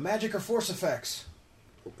corporal, magic or force effects.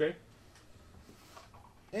 Okay.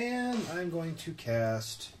 And I'm going to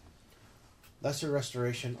cast Lesser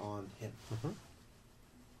Restoration on him.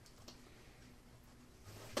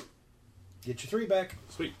 Get your 3 back.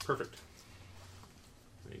 Sweet. Perfect.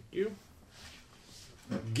 Thank you.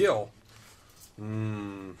 Gil.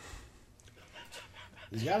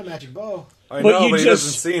 He's got a magic bow. I But know, you but he just-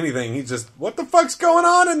 doesn't see anything. He just, what the fuck's going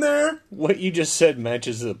on in there? What you just said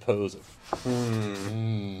matches the pose of.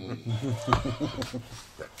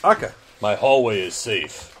 Akka. My hallway is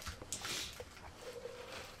safe.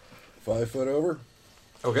 5 foot over.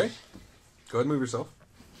 Okay. Go ahead and move yourself.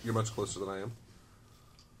 You're much closer than I am.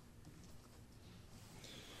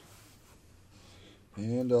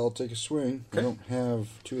 And I'll take a swing. Okay. I don't have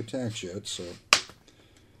 2 attacks yet, so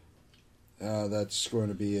that's going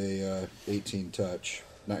to be a 18 touch.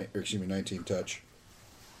 19 touch.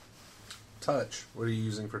 Touch. What are you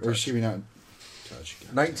using for touch? Or excuse me, not touch.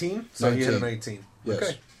 19? So you hit a 19. Yes.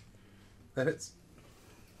 Okay. That hits.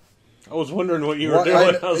 I was wondering what you were Well,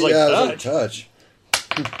 doing. I was like, touch.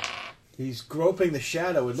 He's groping the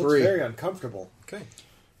shadow. It looks 3. very uncomfortable. Okay.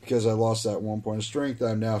 Because I lost that 1 point of strength,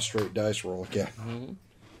 I'm now straight dice roll again.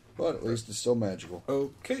 But at least it's still magical.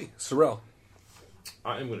 Okay. Sorrel.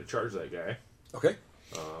 I am going to charge that guy. Okay.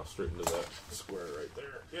 Straight into that square right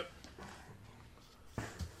there. Yep.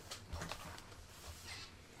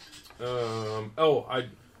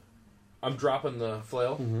 I'm dropping the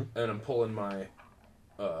flail and I'm pulling my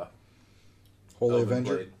Holy Elven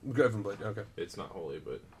Avenger? blade. Elven blade, okay. It's not holy,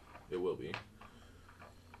 but it will be.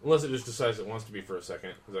 Unless it just decides it wants to be for a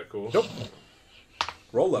second. Is that cool? Nope.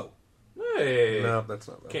 Roll low. Hey. No, that's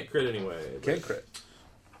not low. Can't crit anyway. Can't crit.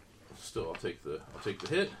 Still, I'll take the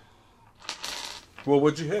hit. Well,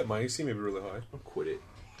 what'd you hit? My AC may be really high. I'll quit it.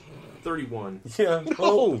 31. Yeah.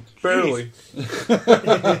 Oh, barely.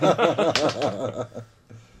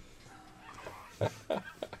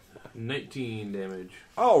 19 damage.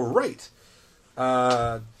 All right.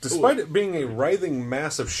 Despite it being a writhing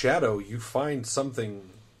mass of shadow, you find something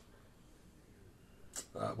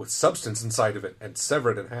with substance inside of it and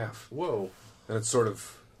sever it in half. Whoa. And it sort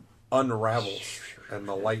of unravels, and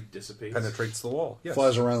the light dissipates. penetrates the wall. Yes.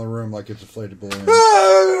 Flies around the room like it's inflated balloon.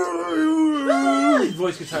 His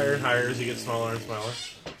voice gets higher and higher as he gets smaller and smaller.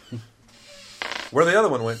 Where the other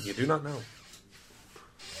one went, you do not know.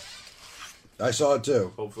 I saw it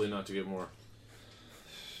too. Hopefully not to get more.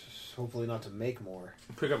 Hopefully not to make more.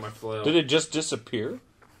 Pick up my flail. Did it just disappear?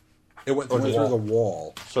 It went It went through the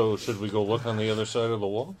wall. So should we go look on the other side of the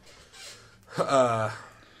wall?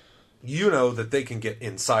 You know that they can get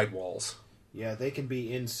inside walls. Yeah, they can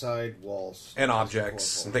be inside walls. And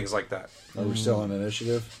objects and things like that. Are we still on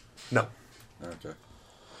initiative? No. Okay.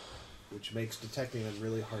 Which makes detecting them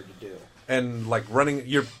really hard to do. And like running,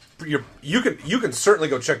 you can certainly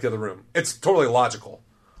go check the other room. It's totally logical.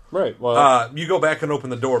 Right. Well, you go back and open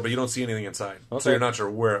the door, but you don't see anything inside, Okay. so you're not sure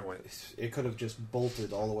where it went. It could have just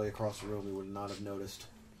bolted all the way across the room. We would not have noticed.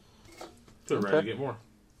 So we're ready to get more.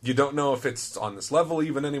 You don't know if it's on this level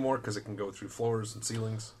even anymore because it can go through floors and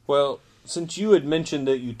ceilings. well, since you had mentioned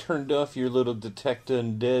that you turned off your little detect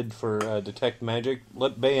undead for detect magic,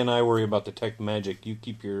 let Bay and I worry about detect magic. You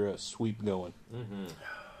keep your sweep going. Mm-hmm.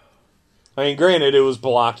 I mean, granted, it was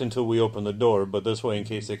blocked until we opened the door, but this way, in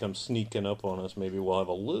case they come sneaking up on us, maybe we'll have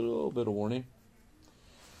a little bit of warning.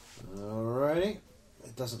 Alrighty.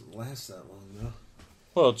 It doesn't last that long, though.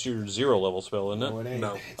 Well, it's your 0 level spell, isn't it? No, it ain't.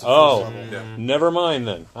 No. It's a Oh, first level. Yeah. never mind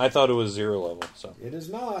then. I thought it was 0 level. So It is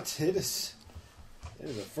not. It is a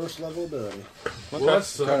first level ability. Well,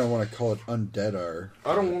 that's I kind of want to call it Undead R.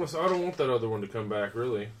 I don't want that other one to come back.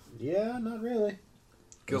 Really. Yeah, not really.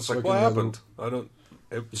 Gil's It's like, looking what at happened? I don't.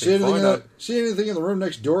 See anything in the room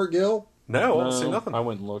next door, Gil? No, I don't see nothing. I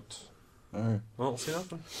went and looked. All right. I don't see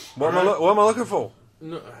nothing. What am I looking for?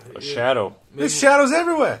 No, A shadow. There's shadows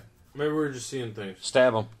everywhere. Maybe we're just seeing things.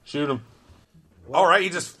 Stab him. Shoot him. All right, he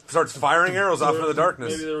just starts firing arrows off into the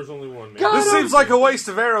darkness. Maybe there was only one. Maybe. This seems like a waste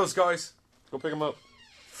of arrows, guys. Go pick him up.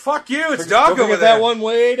 Fuck you, it's dark Go over pick there. that one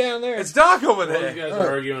way down there. It's dark over While there. you guys are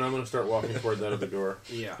arguing, I'm going to start walking toward that other door.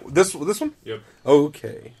 Yeah. This one? Yep.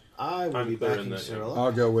 Okay. I will I'm be clearing backing that, yeah. Cyrilla.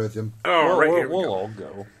 I'll go with him. Oh, right here we we'll go. all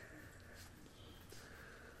go.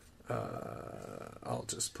 I'll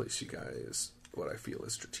just place you guys what I feel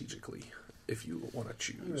is strategically. If you want to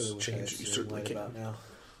choose, I really wish I had change it, you something certainly right can. about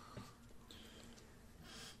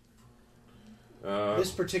now.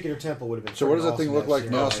 This particular temple would have been. So what does that awesome thing to look have like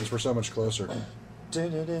seen now live. since we're so much closer?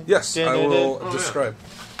 Yes, I will yeah. describe.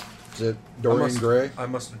 Is it Dorian Gray? I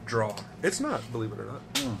must draw. It's not, believe it or not.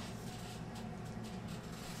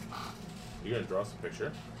 You going to draw us a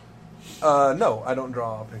picture? No, I don't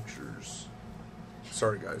draw pictures.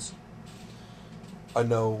 Sorry, guys. I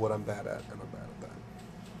know what I'm bad at, and I'm bad at that.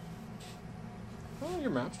 Oh, your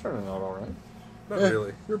map's turning out all right. Not Yeah,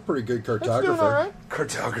 really. You're a pretty good It's doing cartographer. all right.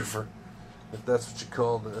 Cartographer, if that's what you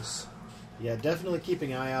call this. Yeah, definitely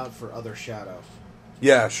keeping an eye out for other shadow.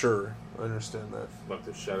 Yeah, sure. I understand that. Look,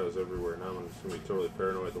 there's shadows everywhere now. I'm just going to be totally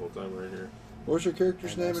paranoid the whole time we're in here. What was your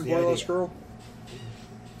character's And name that's in the Boy idea. Lost Girl?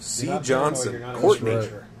 C. You're not paranoid, Johnson, you're not a Courtney.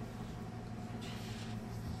 adventurer.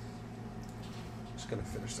 Just gonna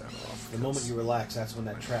finish that off. The moment you relax, that's when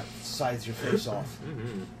that trap scythes your face off.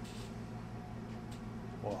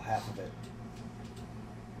 Well, half of it.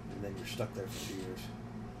 And then you're stuck there for 2 years.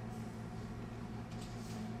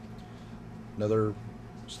 Another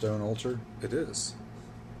stone altar. It is.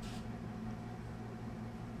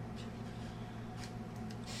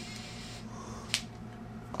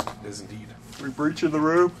 It is indeed. We breach in the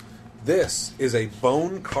room. This is a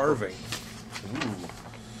bone carving.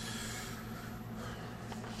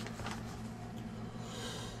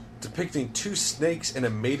 Depicting two snakes in a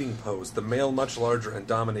mating pose, the male much larger and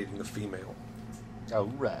dominating the female. All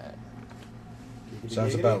right.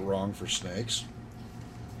 Sounds about wrong for snakes.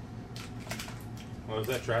 Oh, is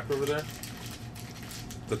that trapped over there?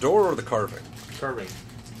 The door or the carving? Carving.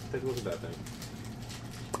 Take a look at that thing.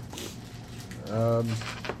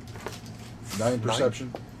 9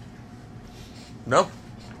 perception. No.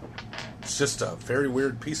 It's just a very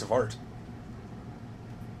weird piece of art.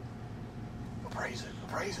 Appraise it.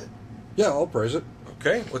 Appraise it. Yeah, I'll praise it.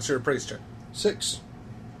 Okay, what's your appraise check? 6.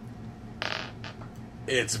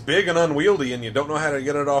 It's big and unwieldy, and you don't know how to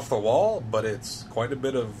get it off the wall, but it's quite a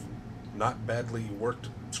bit of not badly worked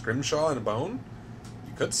scrimshaw and bone.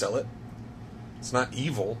 You could sell it. It's not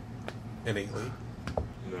evil, innately.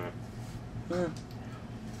 No.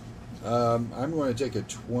 I'm going to take a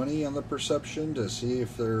 20 on the perception to see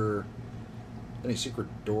if there are any secret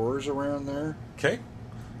doors around there. Okay.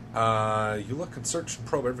 You look and search and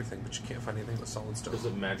probe everything, but you can't find anything with solid stone. Is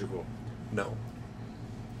it magical? No.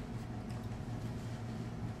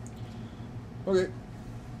 Okay.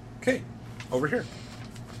 Okay. Over here.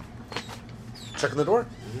 Checking the door.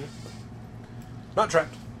 Not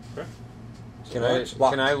trapped. Okay.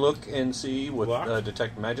 Locked. Can I look and see with Locked?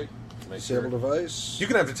 detect magic? Make Disable device. You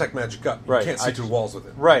can have detect magic up. You Right, can't see I through just- walls with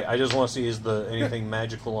it. Right. I just want to see is the anything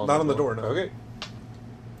magical on Not the on the door, no. Okay.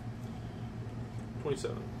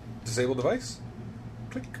 27. Disable device.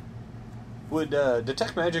 Click. Would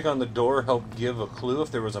detect magic on the door help give a clue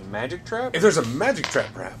if there was a magic trap? If there's a magic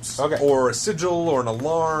trap, perhaps. Okay. Or a sigil, or an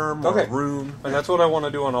alarm, or Okay. a rune. And that's what I want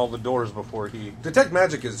to do on all the doors before he. Detect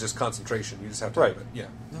magic is just concentration. You just have to Right. have it. Yeah.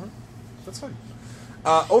 That's fine.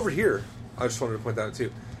 Over here, I just wanted to point that out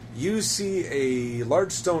too. You see a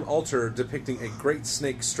large stone altar depicting a great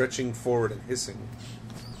snake stretching forward and hissing.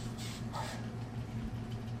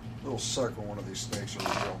 Little sucker, one of these snakes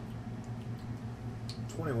are real.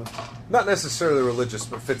 21. Not necessarily religious,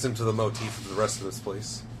 but fits into the motif of the rest of this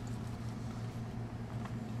place.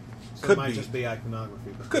 So Could it might be. just be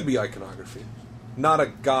iconography. But Could be iconography, not a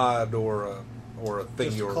god or a thing.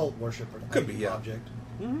 just You're cult worship or Could be, yeah. object.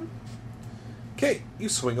 Okay, you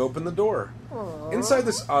swing open the door. Inside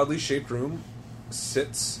this oddly shaped room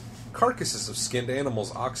sits carcasses of skinned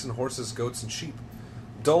animals, oxen, horses, goats, and sheep.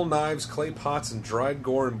 Dull knives, clay pots, and dried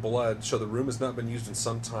gore and blood show the room has not been used in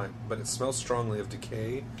some time, but it smells strongly of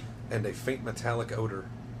decay and a faint metallic odor.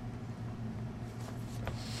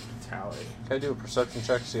 tally. Can I do a perception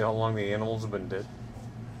check to see how long the animals have been dead?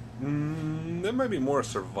 That might be more a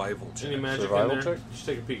survival check. Any magic Survival in there? check? Just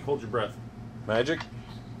take a peek. Hold your breath. Magic?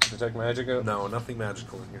 Detect magic out? No, nothing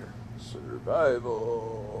magical in here. Survival.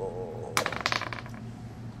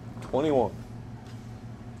 21.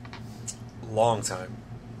 Long time.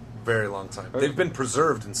 Very long time. They've been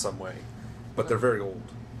preserved in some way, but they're very old.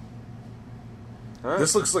 All right.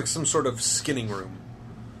 This looks like some sort of skinning room.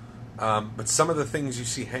 But some of the things you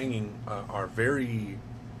see hanging are very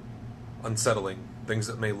unsettling. Things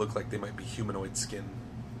that may look like they might be humanoid skin.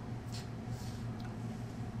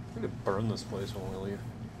 I'm going to burn this place when we leave.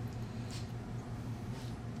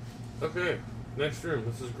 Okay, next room.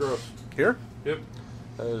 This is gross. Here? Yep.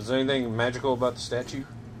 Is there anything magical about the statue?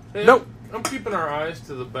 Hey, Nope. I'm keeping our eyes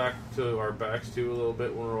to our backs too a little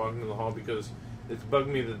bit when we're walking in the hall because it's bugged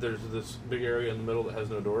me that there's this big area in the middle that has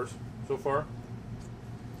no doors so far.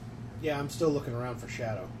 Yeah, I'm still looking around for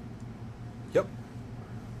Shadow. Yep.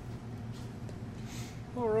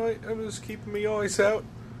 Alright, I'm just keeping my eyes out.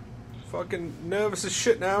 Fucking nervous as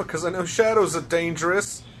shit now because I know shadows are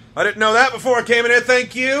dangerous. I didn't know that before I came in here,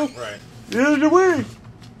 thank you! Right.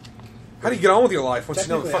 How do you get on with your life once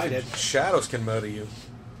you know Technically, fucking shadows can murder you?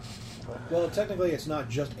 Well, technically, it's not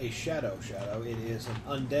just a shadow. It is an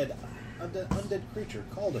undead creature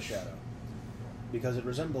called a shadow because it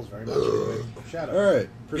resembles very much a shadow. All right,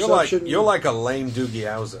 perception. You're like a lame Doogie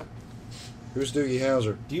Howser. Who's Doogie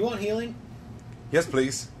Howser? Do you want healing? Yes,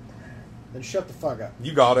 please. Then shut the fuck up.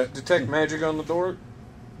 You got it. Detect magic on the door?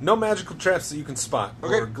 No magical traps that you can spot,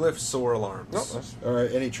 Okay. or glyphs or alarms. Nope. That's... All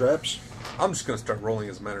right, any traps? I'm just going to start rolling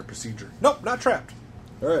as a matter of procedure. Nope, not trapped.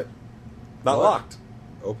 All right, Not What? locked.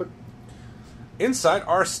 open. Inside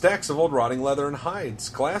are stacks of old rotting leather and hides,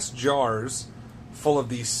 glass jars full of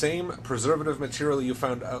the same preservative material you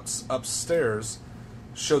found upstairs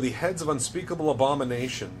show the heads of unspeakable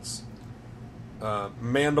abominations,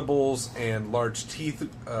 mandibles and large teeth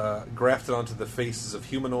grafted onto the faces of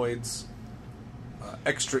humanoids,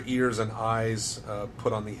 extra ears and eyes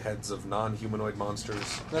put on the heads of non-humanoid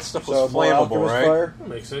monsters. That stuff So was more flammable, alchemist right? fire. That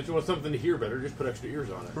makes sense. You want something to hear better, just put extra ears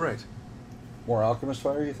on it. Right. More alchemist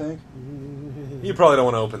fire, you think? You probably don't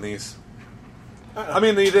want to open these. I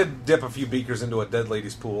mean, they did dip a few beakers into a dead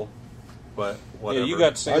lady's pool, but whatever. Yeah, you got I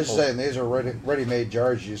was samples. just saying these are ready-made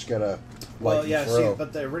jars. You just gotta Well, yeah, and throw. see,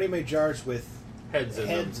 but they're ready-made jars with Heads in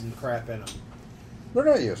them. and crap in them. They're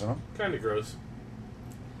not using them. Kind of gross.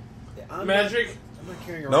 I'm Magic? I'm not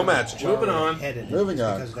carrying around No a magic. jar Moving with on. Head in it Moving just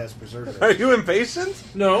on. because it has preservatives. Are you impatient?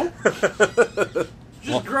 No.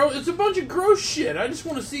 Just gross. It's a bunch of gross shit. I just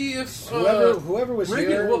want to see if Whoever was rigging.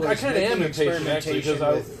 here Look, I was kind of am making impatient actually because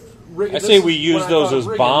experimentation I say we use those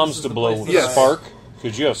as bombs to blow with Yes. spark.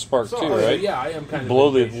 Because you have spark So, too, right? Yeah, I am kind of Blow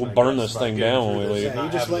the- impatient, we'll I burn guess, this about thing getting down through when we this leave. and Yeah, you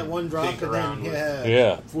not just having let to one drop think and around then with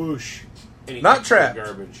Yeah. whoosh. any Not extra trapped.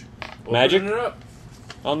 Garbage. Magic? Opening it up.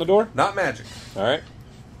 On the door? Not magic. All right.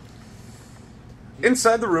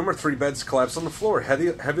 Inside the room are 3 beds collapsed on the floor.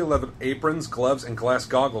 Heavy leather aprons, gloves, and glass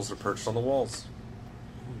goggles are perched on the walls.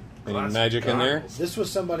 Any Glass magic in there? goggles. This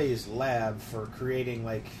was somebody's lab for creating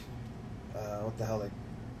what the hell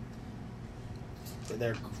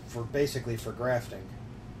they're for basically for grafting.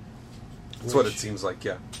 That's what it seems like,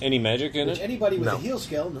 yeah. Any magic in Which it? anybody with No. a heal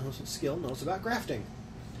skill knows about grafting.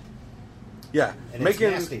 Yeah, And it's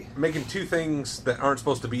nasty. making 2 things that aren't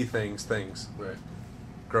supposed to be things. Right.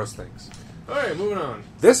 Gross things. All right, moving on.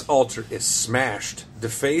 This altar is smashed,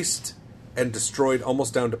 defaced, and destroyed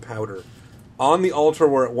almost down to powder. On the altar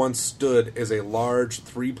where it once stood is a large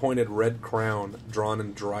 3-pointed red crown drawn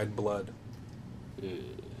in dried blood.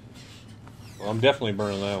 Well, I'm definitely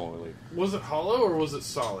burning that when we leave. Was it hollow or was it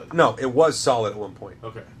solid? No, it was solid at one point.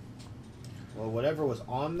 Okay. Well, whatever was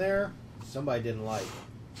on there, somebody didn't like.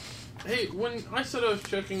 Hey, when I said I was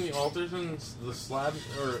checking the altars and the slab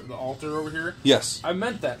or the altar over here, Yes. I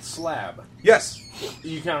meant that slab. Yes.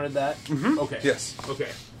 You counted that? Mhm. Okay. Yes. Okay.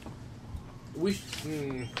 We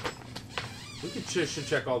should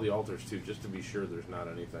check all the altars too, just to be sure there's not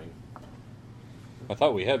anything. I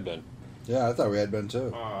thought we had been. Yeah, I thought we had been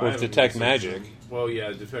too. I With haven't detect even seen magic. some. Well,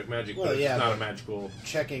 yeah, detect magic, Well, but yeah, it's not but a magical.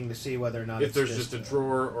 Checking to see whether or not If it's there's just a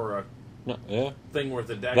drawer or a No, yeah. thing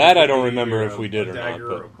worth a dagger. That I could don't be, remember or if we did a or not, dagger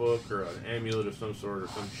but- or a book or an amulet of some sort or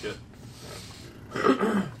some shit.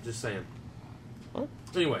 Just saying. What?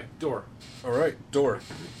 Anyway, door. All right, door.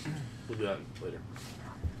 We'll do that later.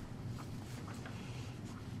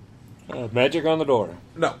 Magic on the door.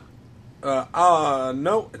 No.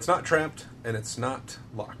 No, it's not trapped, and it's not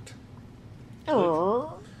locked.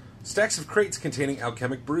 Stacks of crates containing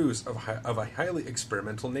alchemic brews of a highly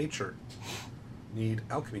experimental nature. Need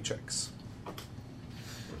alchemy checks.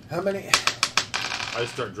 How many? I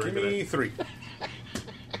start Give drinking me it. 3.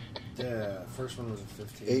 Yeah, first one was a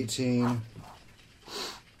 15. 18.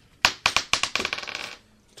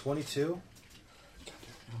 22.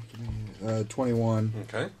 21.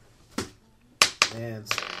 Okay. And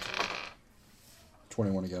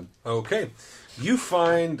 21 again. Okay. You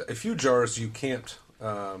find a few jars you can't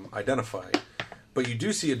identify, but you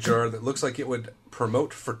do see a jar that looks like it would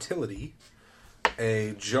promote fertility,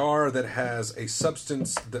 a jar that has a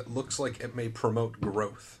substance that looks like it may promote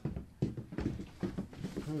growth.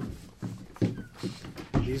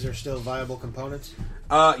 these are still viable components?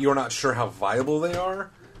 You're not sure how viable they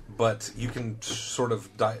are, but you can sort of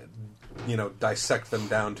dissect them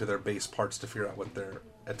down to their base parts to figure out what their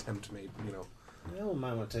attempt made, I don't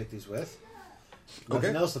mind want to take these with. Okay.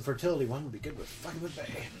 Nothing else, the fertility one would be good with fucking with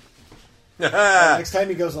Bay. Next time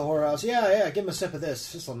he goes to the whorehouse, give him a sip of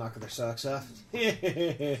this. This'll knock their socks off.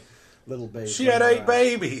 Little baby. She had 8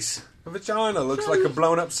 babies. Her vagina looks like a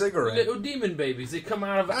blown-up cigarette. Little demon babies. They come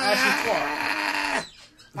out of an ashy cloth.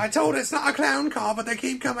 I told it's not a clown car, but they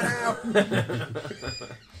keep coming out.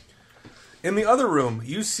 In the other room,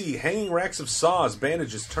 you see hanging racks of saws,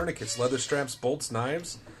 bandages, tourniquets, leather straps, bolts,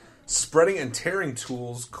 knives, spreading and tearing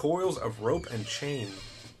tools, coils of rope and chain.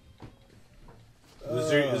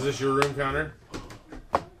 Is this your room, Connor?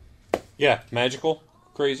 Yeah, magical?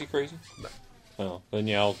 Crazy? Oh, then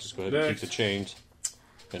I'll just go ahead and keep Next. the chains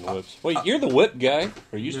and whips. Wait, you're the whip guy.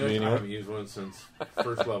 Or used to be I anyway. haven't used one since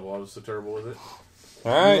first level. I was so terrible with it.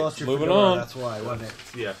 All You right, lost your moving fedora, on. That's why, wasn't it?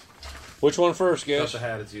 Yeah. Which one first, Got guys? the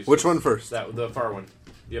hat. It's useless. Which one first? The far one.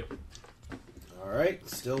 Yep. All right,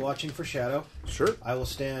 still watching for Shadow. Sure. I will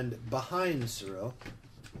stand behind Cyril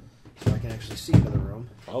so I can actually see into the room.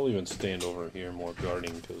 I'll even stand over here more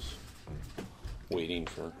guarding because waiting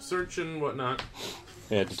for... Search and whatnot.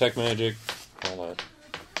 Yeah, detect magic, all that.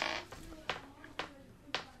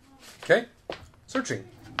 Okay. Searching.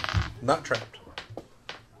 Not trapped.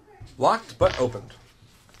 Locked, but opened.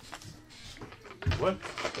 What?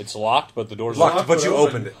 It's locked, but the door's Locked, but you open.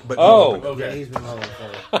 opened it. But Oh. you opened Yeah, Okay. he's been rolling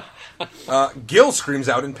for it. it. Gil screams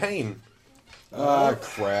out in pain. Ah,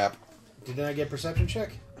 crap. Did I get perception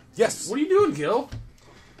check? Yes. What are you doing, Gil?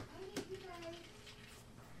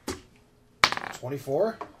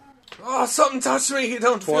 24. Oh, something touched me. You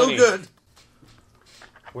don't 20. feel good.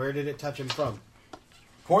 Where did it touch him from?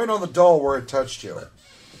 Point on the doll where it touched you.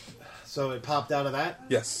 So it popped out of that?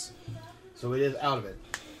 Yes. So it is out of it.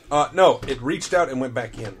 No, it reached out and went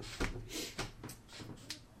back in.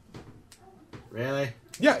 Really?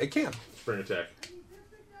 Yeah, it can. Spring attack.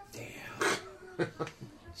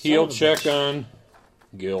 Heal Son of a check bitch. on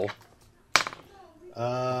Gil.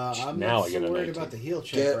 I'm Now not I so get a worried 19. about the heal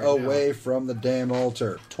check Get right away from the damn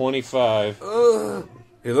altar. 25.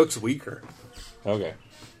 It looks weaker. Okay.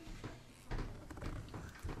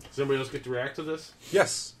 Does anybody else get to react to this?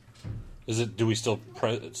 Yes. Is it? Do we still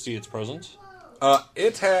see its presence?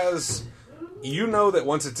 It has... You know that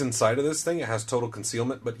once it's inside of this thing, it has total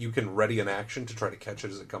concealment, but you can ready an action to try to catch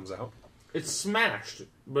it as it comes out. It's smashed,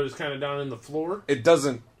 but it's kind of down in the floor. It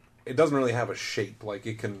doesn't really have a shape. Like,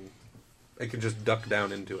 it can just duck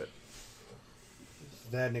down into it.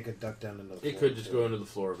 now. That and it could duck down into the floor. It could just go into the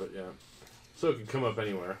floor, but yeah. So it could come up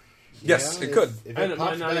anywhere. Yes, Yeah, it could. If And it it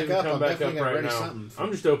pops might not back even up, come I'm back definitely up gonna right ready now. something for-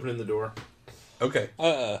 I'm just opening the door. Okay.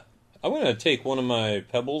 I'm gonna take one of my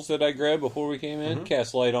pebbles that I grabbed before we came in,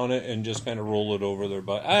 cast light on it, and just kind of roll it over their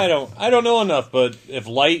butt. I don't know enough, but if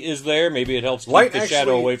light is there, maybe it helps keep the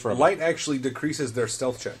shadow away from it. Light actually decreases their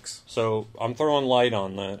stealth checks. So I'm throwing light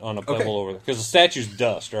on that on a pebble Okay. over there because the statue's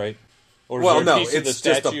dust, right? Or is Well, there a no, piece of the it's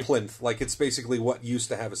just a statue? plinth. Like, it's basically what used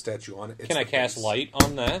to have a statue on it. It's Can I the cast base. light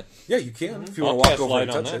on that? Yeah, you can. If you I'll want to cast walk over light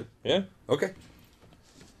and on touch that. it. Yeah. Okay.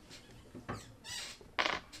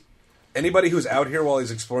 Anybody who's out here while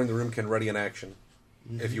he's exploring the room can ready an action.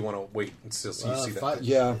 If you want to wait and still see, see that.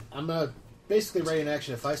 Yeah. I'm basically ready in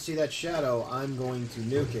action. If I see that shadow, I'm going to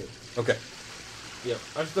nuke it. Okay. Yep.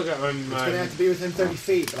 I've still got my. It's going to have to be within 30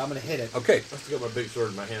 feet, but I'm going to hit it. Okay. I've still got my big sword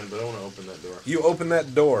in my hand, but I want to open that door. You open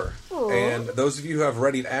that door, and those of you who have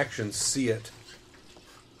readied actions see it.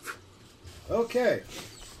 Okay.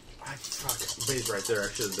 Fuck. Bay's right there. I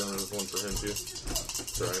should have done it with one for him, too.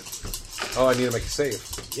 It's alright. Oh, I need to make a save.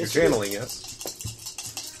 Yes, You're you channeling, yes?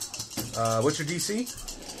 What's your DC?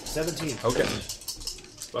 17. Okay.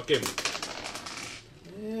 Fuck him.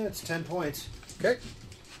 Yeah, it's 10 points. Okay.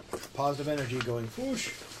 Positive energy going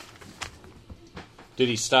whoosh. Did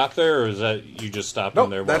he stop there, or is that you just stopped Nope,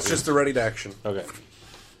 him there? that's just a readied action. Okay.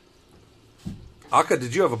 Akka,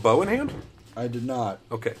 did you have a bow in hand? I did not.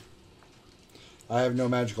 Okay. I have no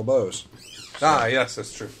magical bows. Ah, yes,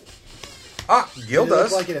 that's true. Ah, Gil Did it look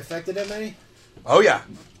does. like it affected him any? Oh, yeah.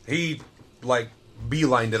 He,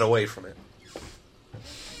 beelined it away from it.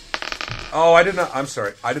 Oh, I did not. I'm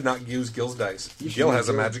sorry. I did not use Gil's dice. Gil has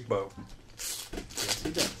a magic bow. Yes,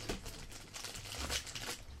 he does.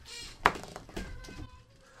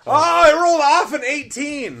 Oh, I rolled off an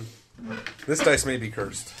 18. This dice may be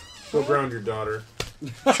cursed. Go ground your daughter.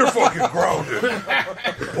 You're fucking grounded.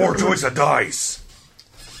 Poor choice of dice.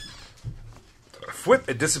 Whip,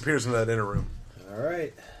 it disappears in that inner room. All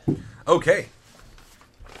right. Okay.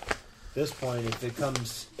 At this point, if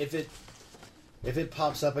it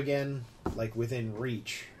pops up again, like within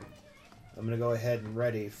reach, I'm gonna go ahead and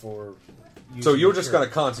ready for. So you're just going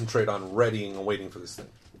to concentrate on readying and waiting for this thing.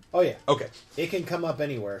 Oh yeah. Okay. It can come up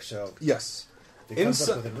anywhere, so Yes. if it comes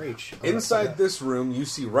up within reach. I'm gonna Inside put this room, you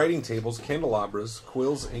see writing tables, candelabras,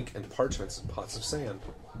 quills, ink, and parchments, and pots of sand.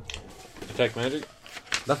 Detect magic?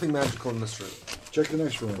 Nothing magical in this room. Check the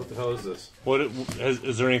next room. What the hell is this?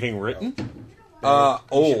 Is there anything written? You should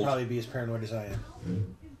Old. probably be as paranoid as I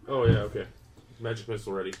am. Oh, yeah, okay. Magic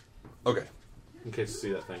missile ready. Okay. In case you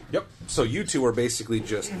see that thing. Yep. So you two are basically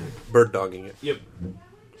just bird dogging it. Yep.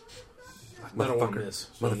 I don't want Motherfucker. this.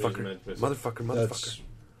 So I'm using Motherfucker. magic missile. Motherfucker. That's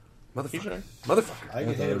Motherfucker. Motherfucker. I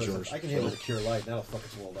can thought hit it it was with yours. I can hit it with a cure light. That'll fuck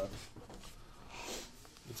its world up.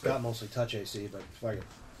 It's got mostly touch AC, but fuck it.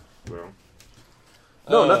 Well,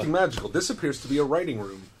 No, nothing magical. This appears to be a writing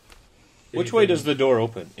room. Which way does the door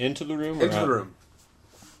open? Into the room? Or Into out? the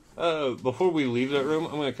room. Before we leave that room,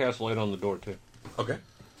 I'm going to cast light on the door, too. Okay.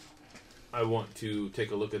 I want to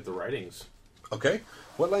take a look at the writings. Okay.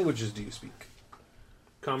 What languages do you speak?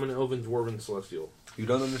 Common, Elven, Dwarven, Celestial. You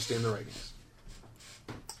don't understand the writings.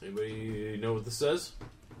 Anybody know what this says?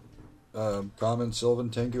 Common, Sylvan,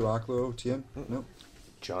 Tengu, Aklo, Tien? Nope.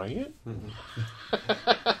 Giant?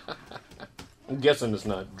 I'm guessing it's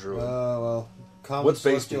not Druid. Well, common, What's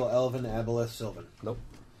based celestial, elven, aboleth, sylvan. Nope.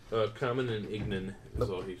 Common and Ignan is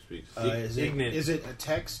all he speaks. Is it a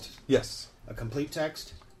text? Yes. A complete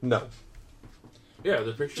text? No. Yeah,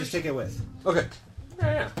 the pictures. Just take it with. Okay.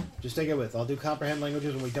 Yeah. Just take it with. I'll do comprehend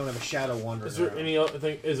languages when we don't have a shadow wandering Is there around. any other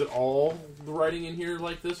thing? Is it all the writing in here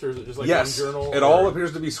like this, or is it just like Yes. one journal? It or- all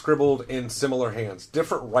appears to be scribbled in similar hands.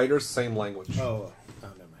 Different writers, same language. Oh,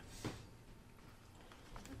 never mind.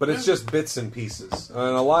 But it's just bits and pieces. And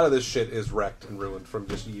a lot of this shit is wrecked and ruined from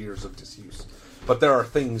just years of disuse. But there are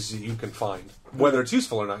things that you can find. Whether it's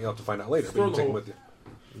useful or not, you'll have to find out later. But you can take them with you.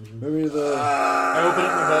 Maybe the I open it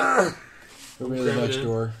in the butt. maybe the Cram it next in.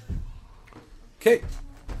 door. Okay.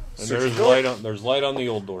 And there's light on the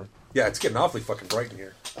old door. Yeah, it's getting awfully fucking bright in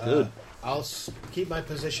here. Good. I'll keep my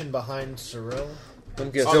position behind Cyril.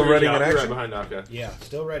 Still ready in I'll be right action? behind Aka. Yeah,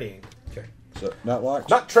 still readying. Okay. So not locked.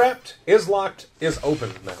 Not trapped. Is locked. Is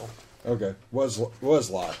open now. Okay. Was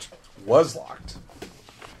locked. Was locked.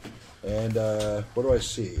 And what do I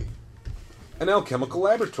see? An alchemical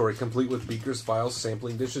laboratory complete with beakers, vials,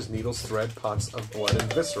 sampling dishes, needles, thread, pots of blood,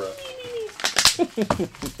 and viscera.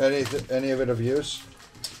 Any of it of use?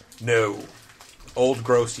 No. Old,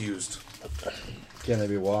 gross, used. Can they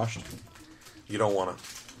be washed? You don't want to.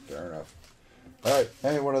 Fair enough. All right.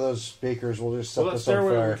 Hey, one of those speakers. We'll just set Well, that this on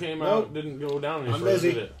stairway fire. we came Nope. out didn't go down any I'm further,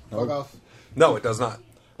 busy. did it? Fuck off. No, it does not.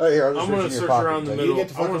 Oh, here, I'll just I'm going to reach in search your pocket. around the Take it. middle. get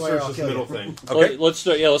the I fuck want to away or search I'll this kill you. middle thing. Okay.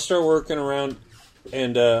 Let's start working around.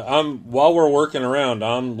 And while we're working around,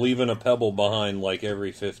 I'm leaving a pebble behind like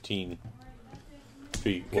every 15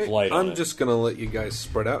 feet with light on I'm it. just going to let you guys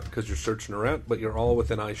spread out because you're searching around, but you're all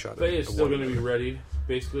within eye shot. Faye is of still one going to be ready,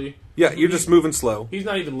 basically. Yeah, you're just moving slow. He's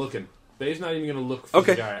not even looking. Faye's not even going to look for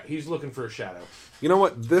Okay. the guy. He's looking for a shadow. You know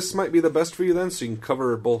what? This might be the best for you then, so you can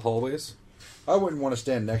cover both hallways. I wouldn't want to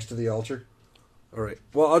stand next to the altar. All right.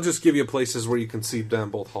 Well, I'll just give you places where you can see down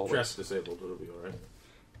both hallways. Trap's disabled. It'll be all right.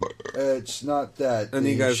 It's not that. And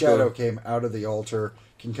the you guys shadow go- came out of the altar,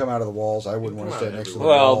 can come out of the walls. I wouldn't Can want to come stand out next to the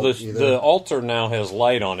Well, wall either. the altar now has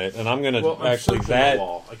light on it, and I'm going to Well, I'm actually searching that the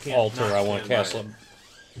wall. I can't altar not I want to stand cast by light.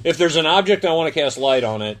 it. If there's an object I want to cast light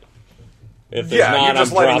on it. If there's Yeah, not, you're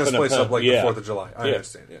just I'm lighting dropping this place a up like yeah. the 4th of July. I Yeah.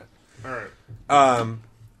 understand, yeah. All right.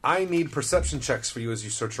 I need perception checks for you as you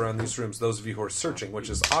search around these rooms, those of you who are searching, which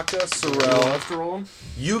is Aka, I'll Sorrel. have to roll him.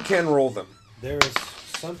 You can roll them. There is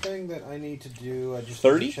something that I need to do. I just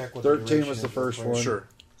 30? need to check what 13 the duration was the is real first quick. one. Sure.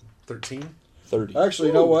 13? 30. Actually,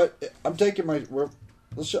 you know what? I'm taking my.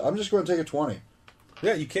 I'm just going to take a 20.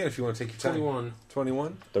 Yeah, you can if you want to take your time. 21.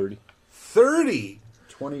 21? 30. 30!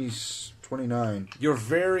 29. You're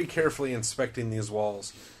very carefully inspecting these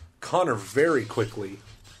walls. Connor very quickly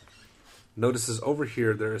notices over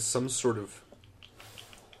here there is some sort of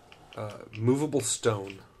movable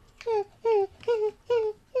stone.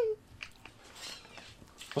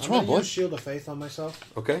 What's I'm wrong, gonna use boy? Shield of Faith on myself.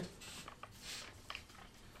 Okay?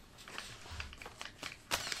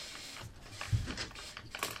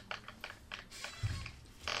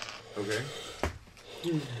 Okay.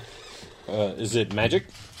 Is it magic?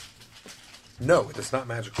 No, it is not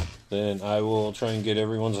magical. Then I will try and get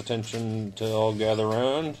everyone's attention to all gather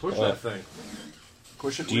around. Push that thing.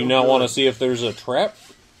 Push it. Do you not want to see if there's a trap?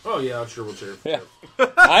 Oh, yeah, sure, we'll cheer. Yeah.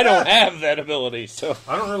 I don't have that ability, so...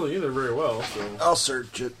 I don't really either very well, so... I'll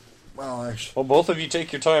search it. Well, actually... Well, both of you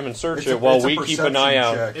take your time and search it while we keep an eye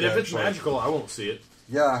out. And if it's magical, I won't see it.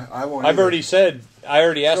 Yeah, I won't. I've already said... I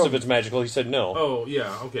already asked if it's magical. He said no. Oh,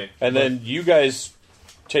 yeah, okay. And then you guys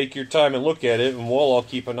take your time and look at it, and we'll all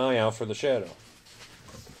keep an eye out for the shadow.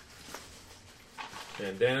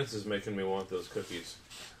 And Dennis is making me want those cookies.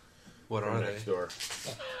 What from are next they? door.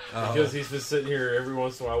 Because he's been sitting here every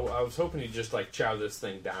once in a while. I was hoping he'd just like chow this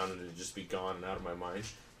thing down and it'd just be gone and out of my mind.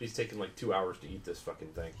 He's taking like 2 hours to eat this fucking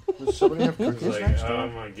thing. Does somebody have cookies like, next door? oh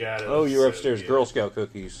my god. Oh, you're upstairs. Girl Scout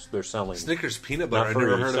cookies. They're selling. Snickers peanut butter. I've Not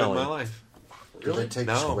never free, heard of it in my selling. life. Really? They take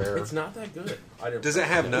No. square. It's not that good. Does it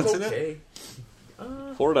have nuts in it? Okay.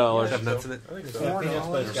 $4. Does it have nuts in it? I think It's so. got peanuts,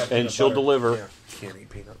 but it's got And peanut she'll butter. deliver. Yeah, can't eat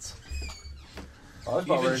peanuts. I was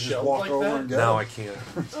about Even ready to just shelved walk like over that? and get No, them. I can't.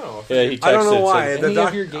 Oh, Yeah, he texted. I don't know why. Said, The Any doc-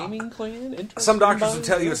 of your gaming clan? interested Some in doctors buying will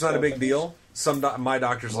tell you it's not a big those? deal. My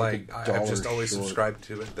doctor's Like like, a I've just dollar always short. subscribed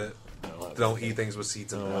to it that don't eat things with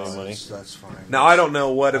seeds in Oh, them. any money? That's fine. Now I don't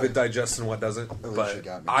know what if it digests and what doesn't, least you but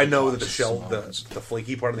got me I know two that the boxes shell, of the Simone's.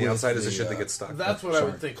 flaky part on the With outside is the the, shit that gets stuck. that's what I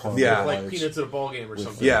would think. Yeah. Like peanuts at a ball game or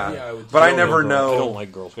something. Yeah, I would but I think. never I know. don't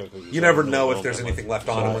like Girl Scout cookies. You I never don't know know if there's that anything much. left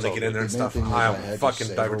on them when they get in there and The main stuff. thing was I I'm had to fucking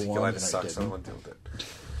savor one, diverticulitis and I sucks. I don't didn't. want to deal with it.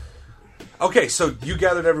 Okay, so you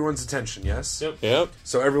gathered everyone's attention, yes? Yep. Yep.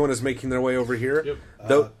 So everyone is making their way over here. Yep.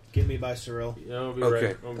 Though, Get me by Cyril. Yeah, I'll be Okay.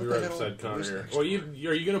 right. I'll be right beside Connor here. Well, are you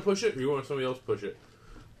going to push it, or you want somebody else to push it?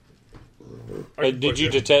 I can Did push you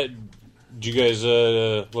it. detect? Did you guys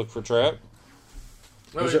look for trap?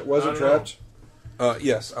 Was it I don't trapped?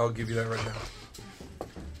 yes, I'll give you that right now. know.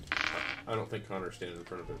 I don't think Connor's standing in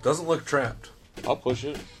front of it. Doesn't look trapped. I'll push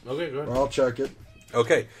it. Okay, go ahead. Well, I'll check it.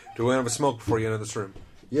 Okay, do we have a smoke before you enter this room?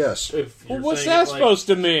 Yes. If Well, you're what's saying that it like- supposed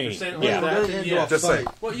to you're mean? saying it like Yeah. that, then yeah. Just say.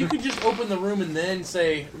 Well, you could just open the room and then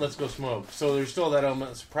say, "Let's go smoke." So there's still that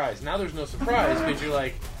element of surprise. Now there's no surprise because you're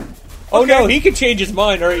like, Oh no, he could change his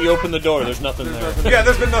mind. All right, you open the door. There's nothing there. Yeah,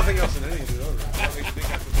 there's been nothing else in any of these others.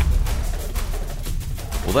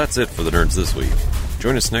 Well, that's it for the nerds this week.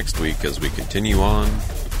 Join us next week as we continue on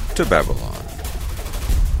to Babylon.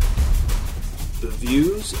 The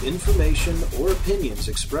views, information, or opinions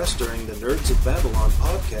expressed during the Nerds of Babylon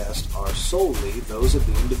podcast are solely those of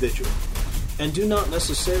the individual, and do not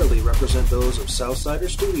necessarily represent those of Southsider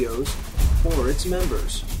Studios or its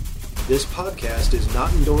members. This podcast is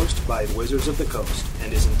not endorsed by Wizards of the Coast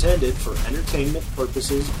and is intended for entertainment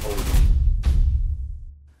purposes only.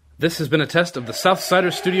 This has been a test of the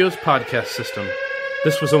Southsider Studios podcast system.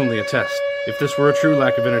 This was only a test. If this were a true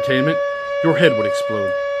lack of entertainment, your head would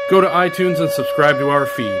explode. Go to iTunes and subscribe to our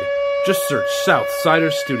feed. Just search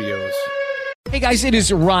Southsider Studios. Hey guys, it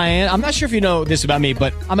is Ryan. I'm not sure if you know this about me,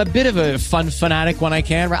 but I'm a bit of a fun fanatic when I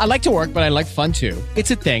can. I like to work, but I like fun too.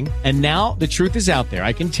 It's a thing. And now the truth is out there.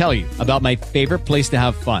 I can tell you about my favorite place to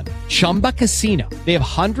have fun. Chumba Casino. They have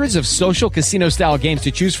hundreds of social casino style games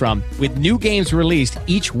to choose from with new games released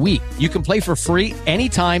each week. You can play for free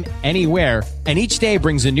anytime, anywhere. And each day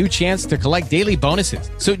brings a new chance to collect daily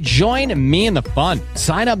bonuses. So join me in the fun.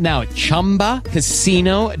 Sign up now at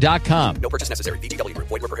ChumbaCasino.com. No purchase necessary. VGW Group.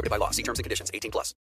 Void where prohibited by law. See terms and conditions. 18+.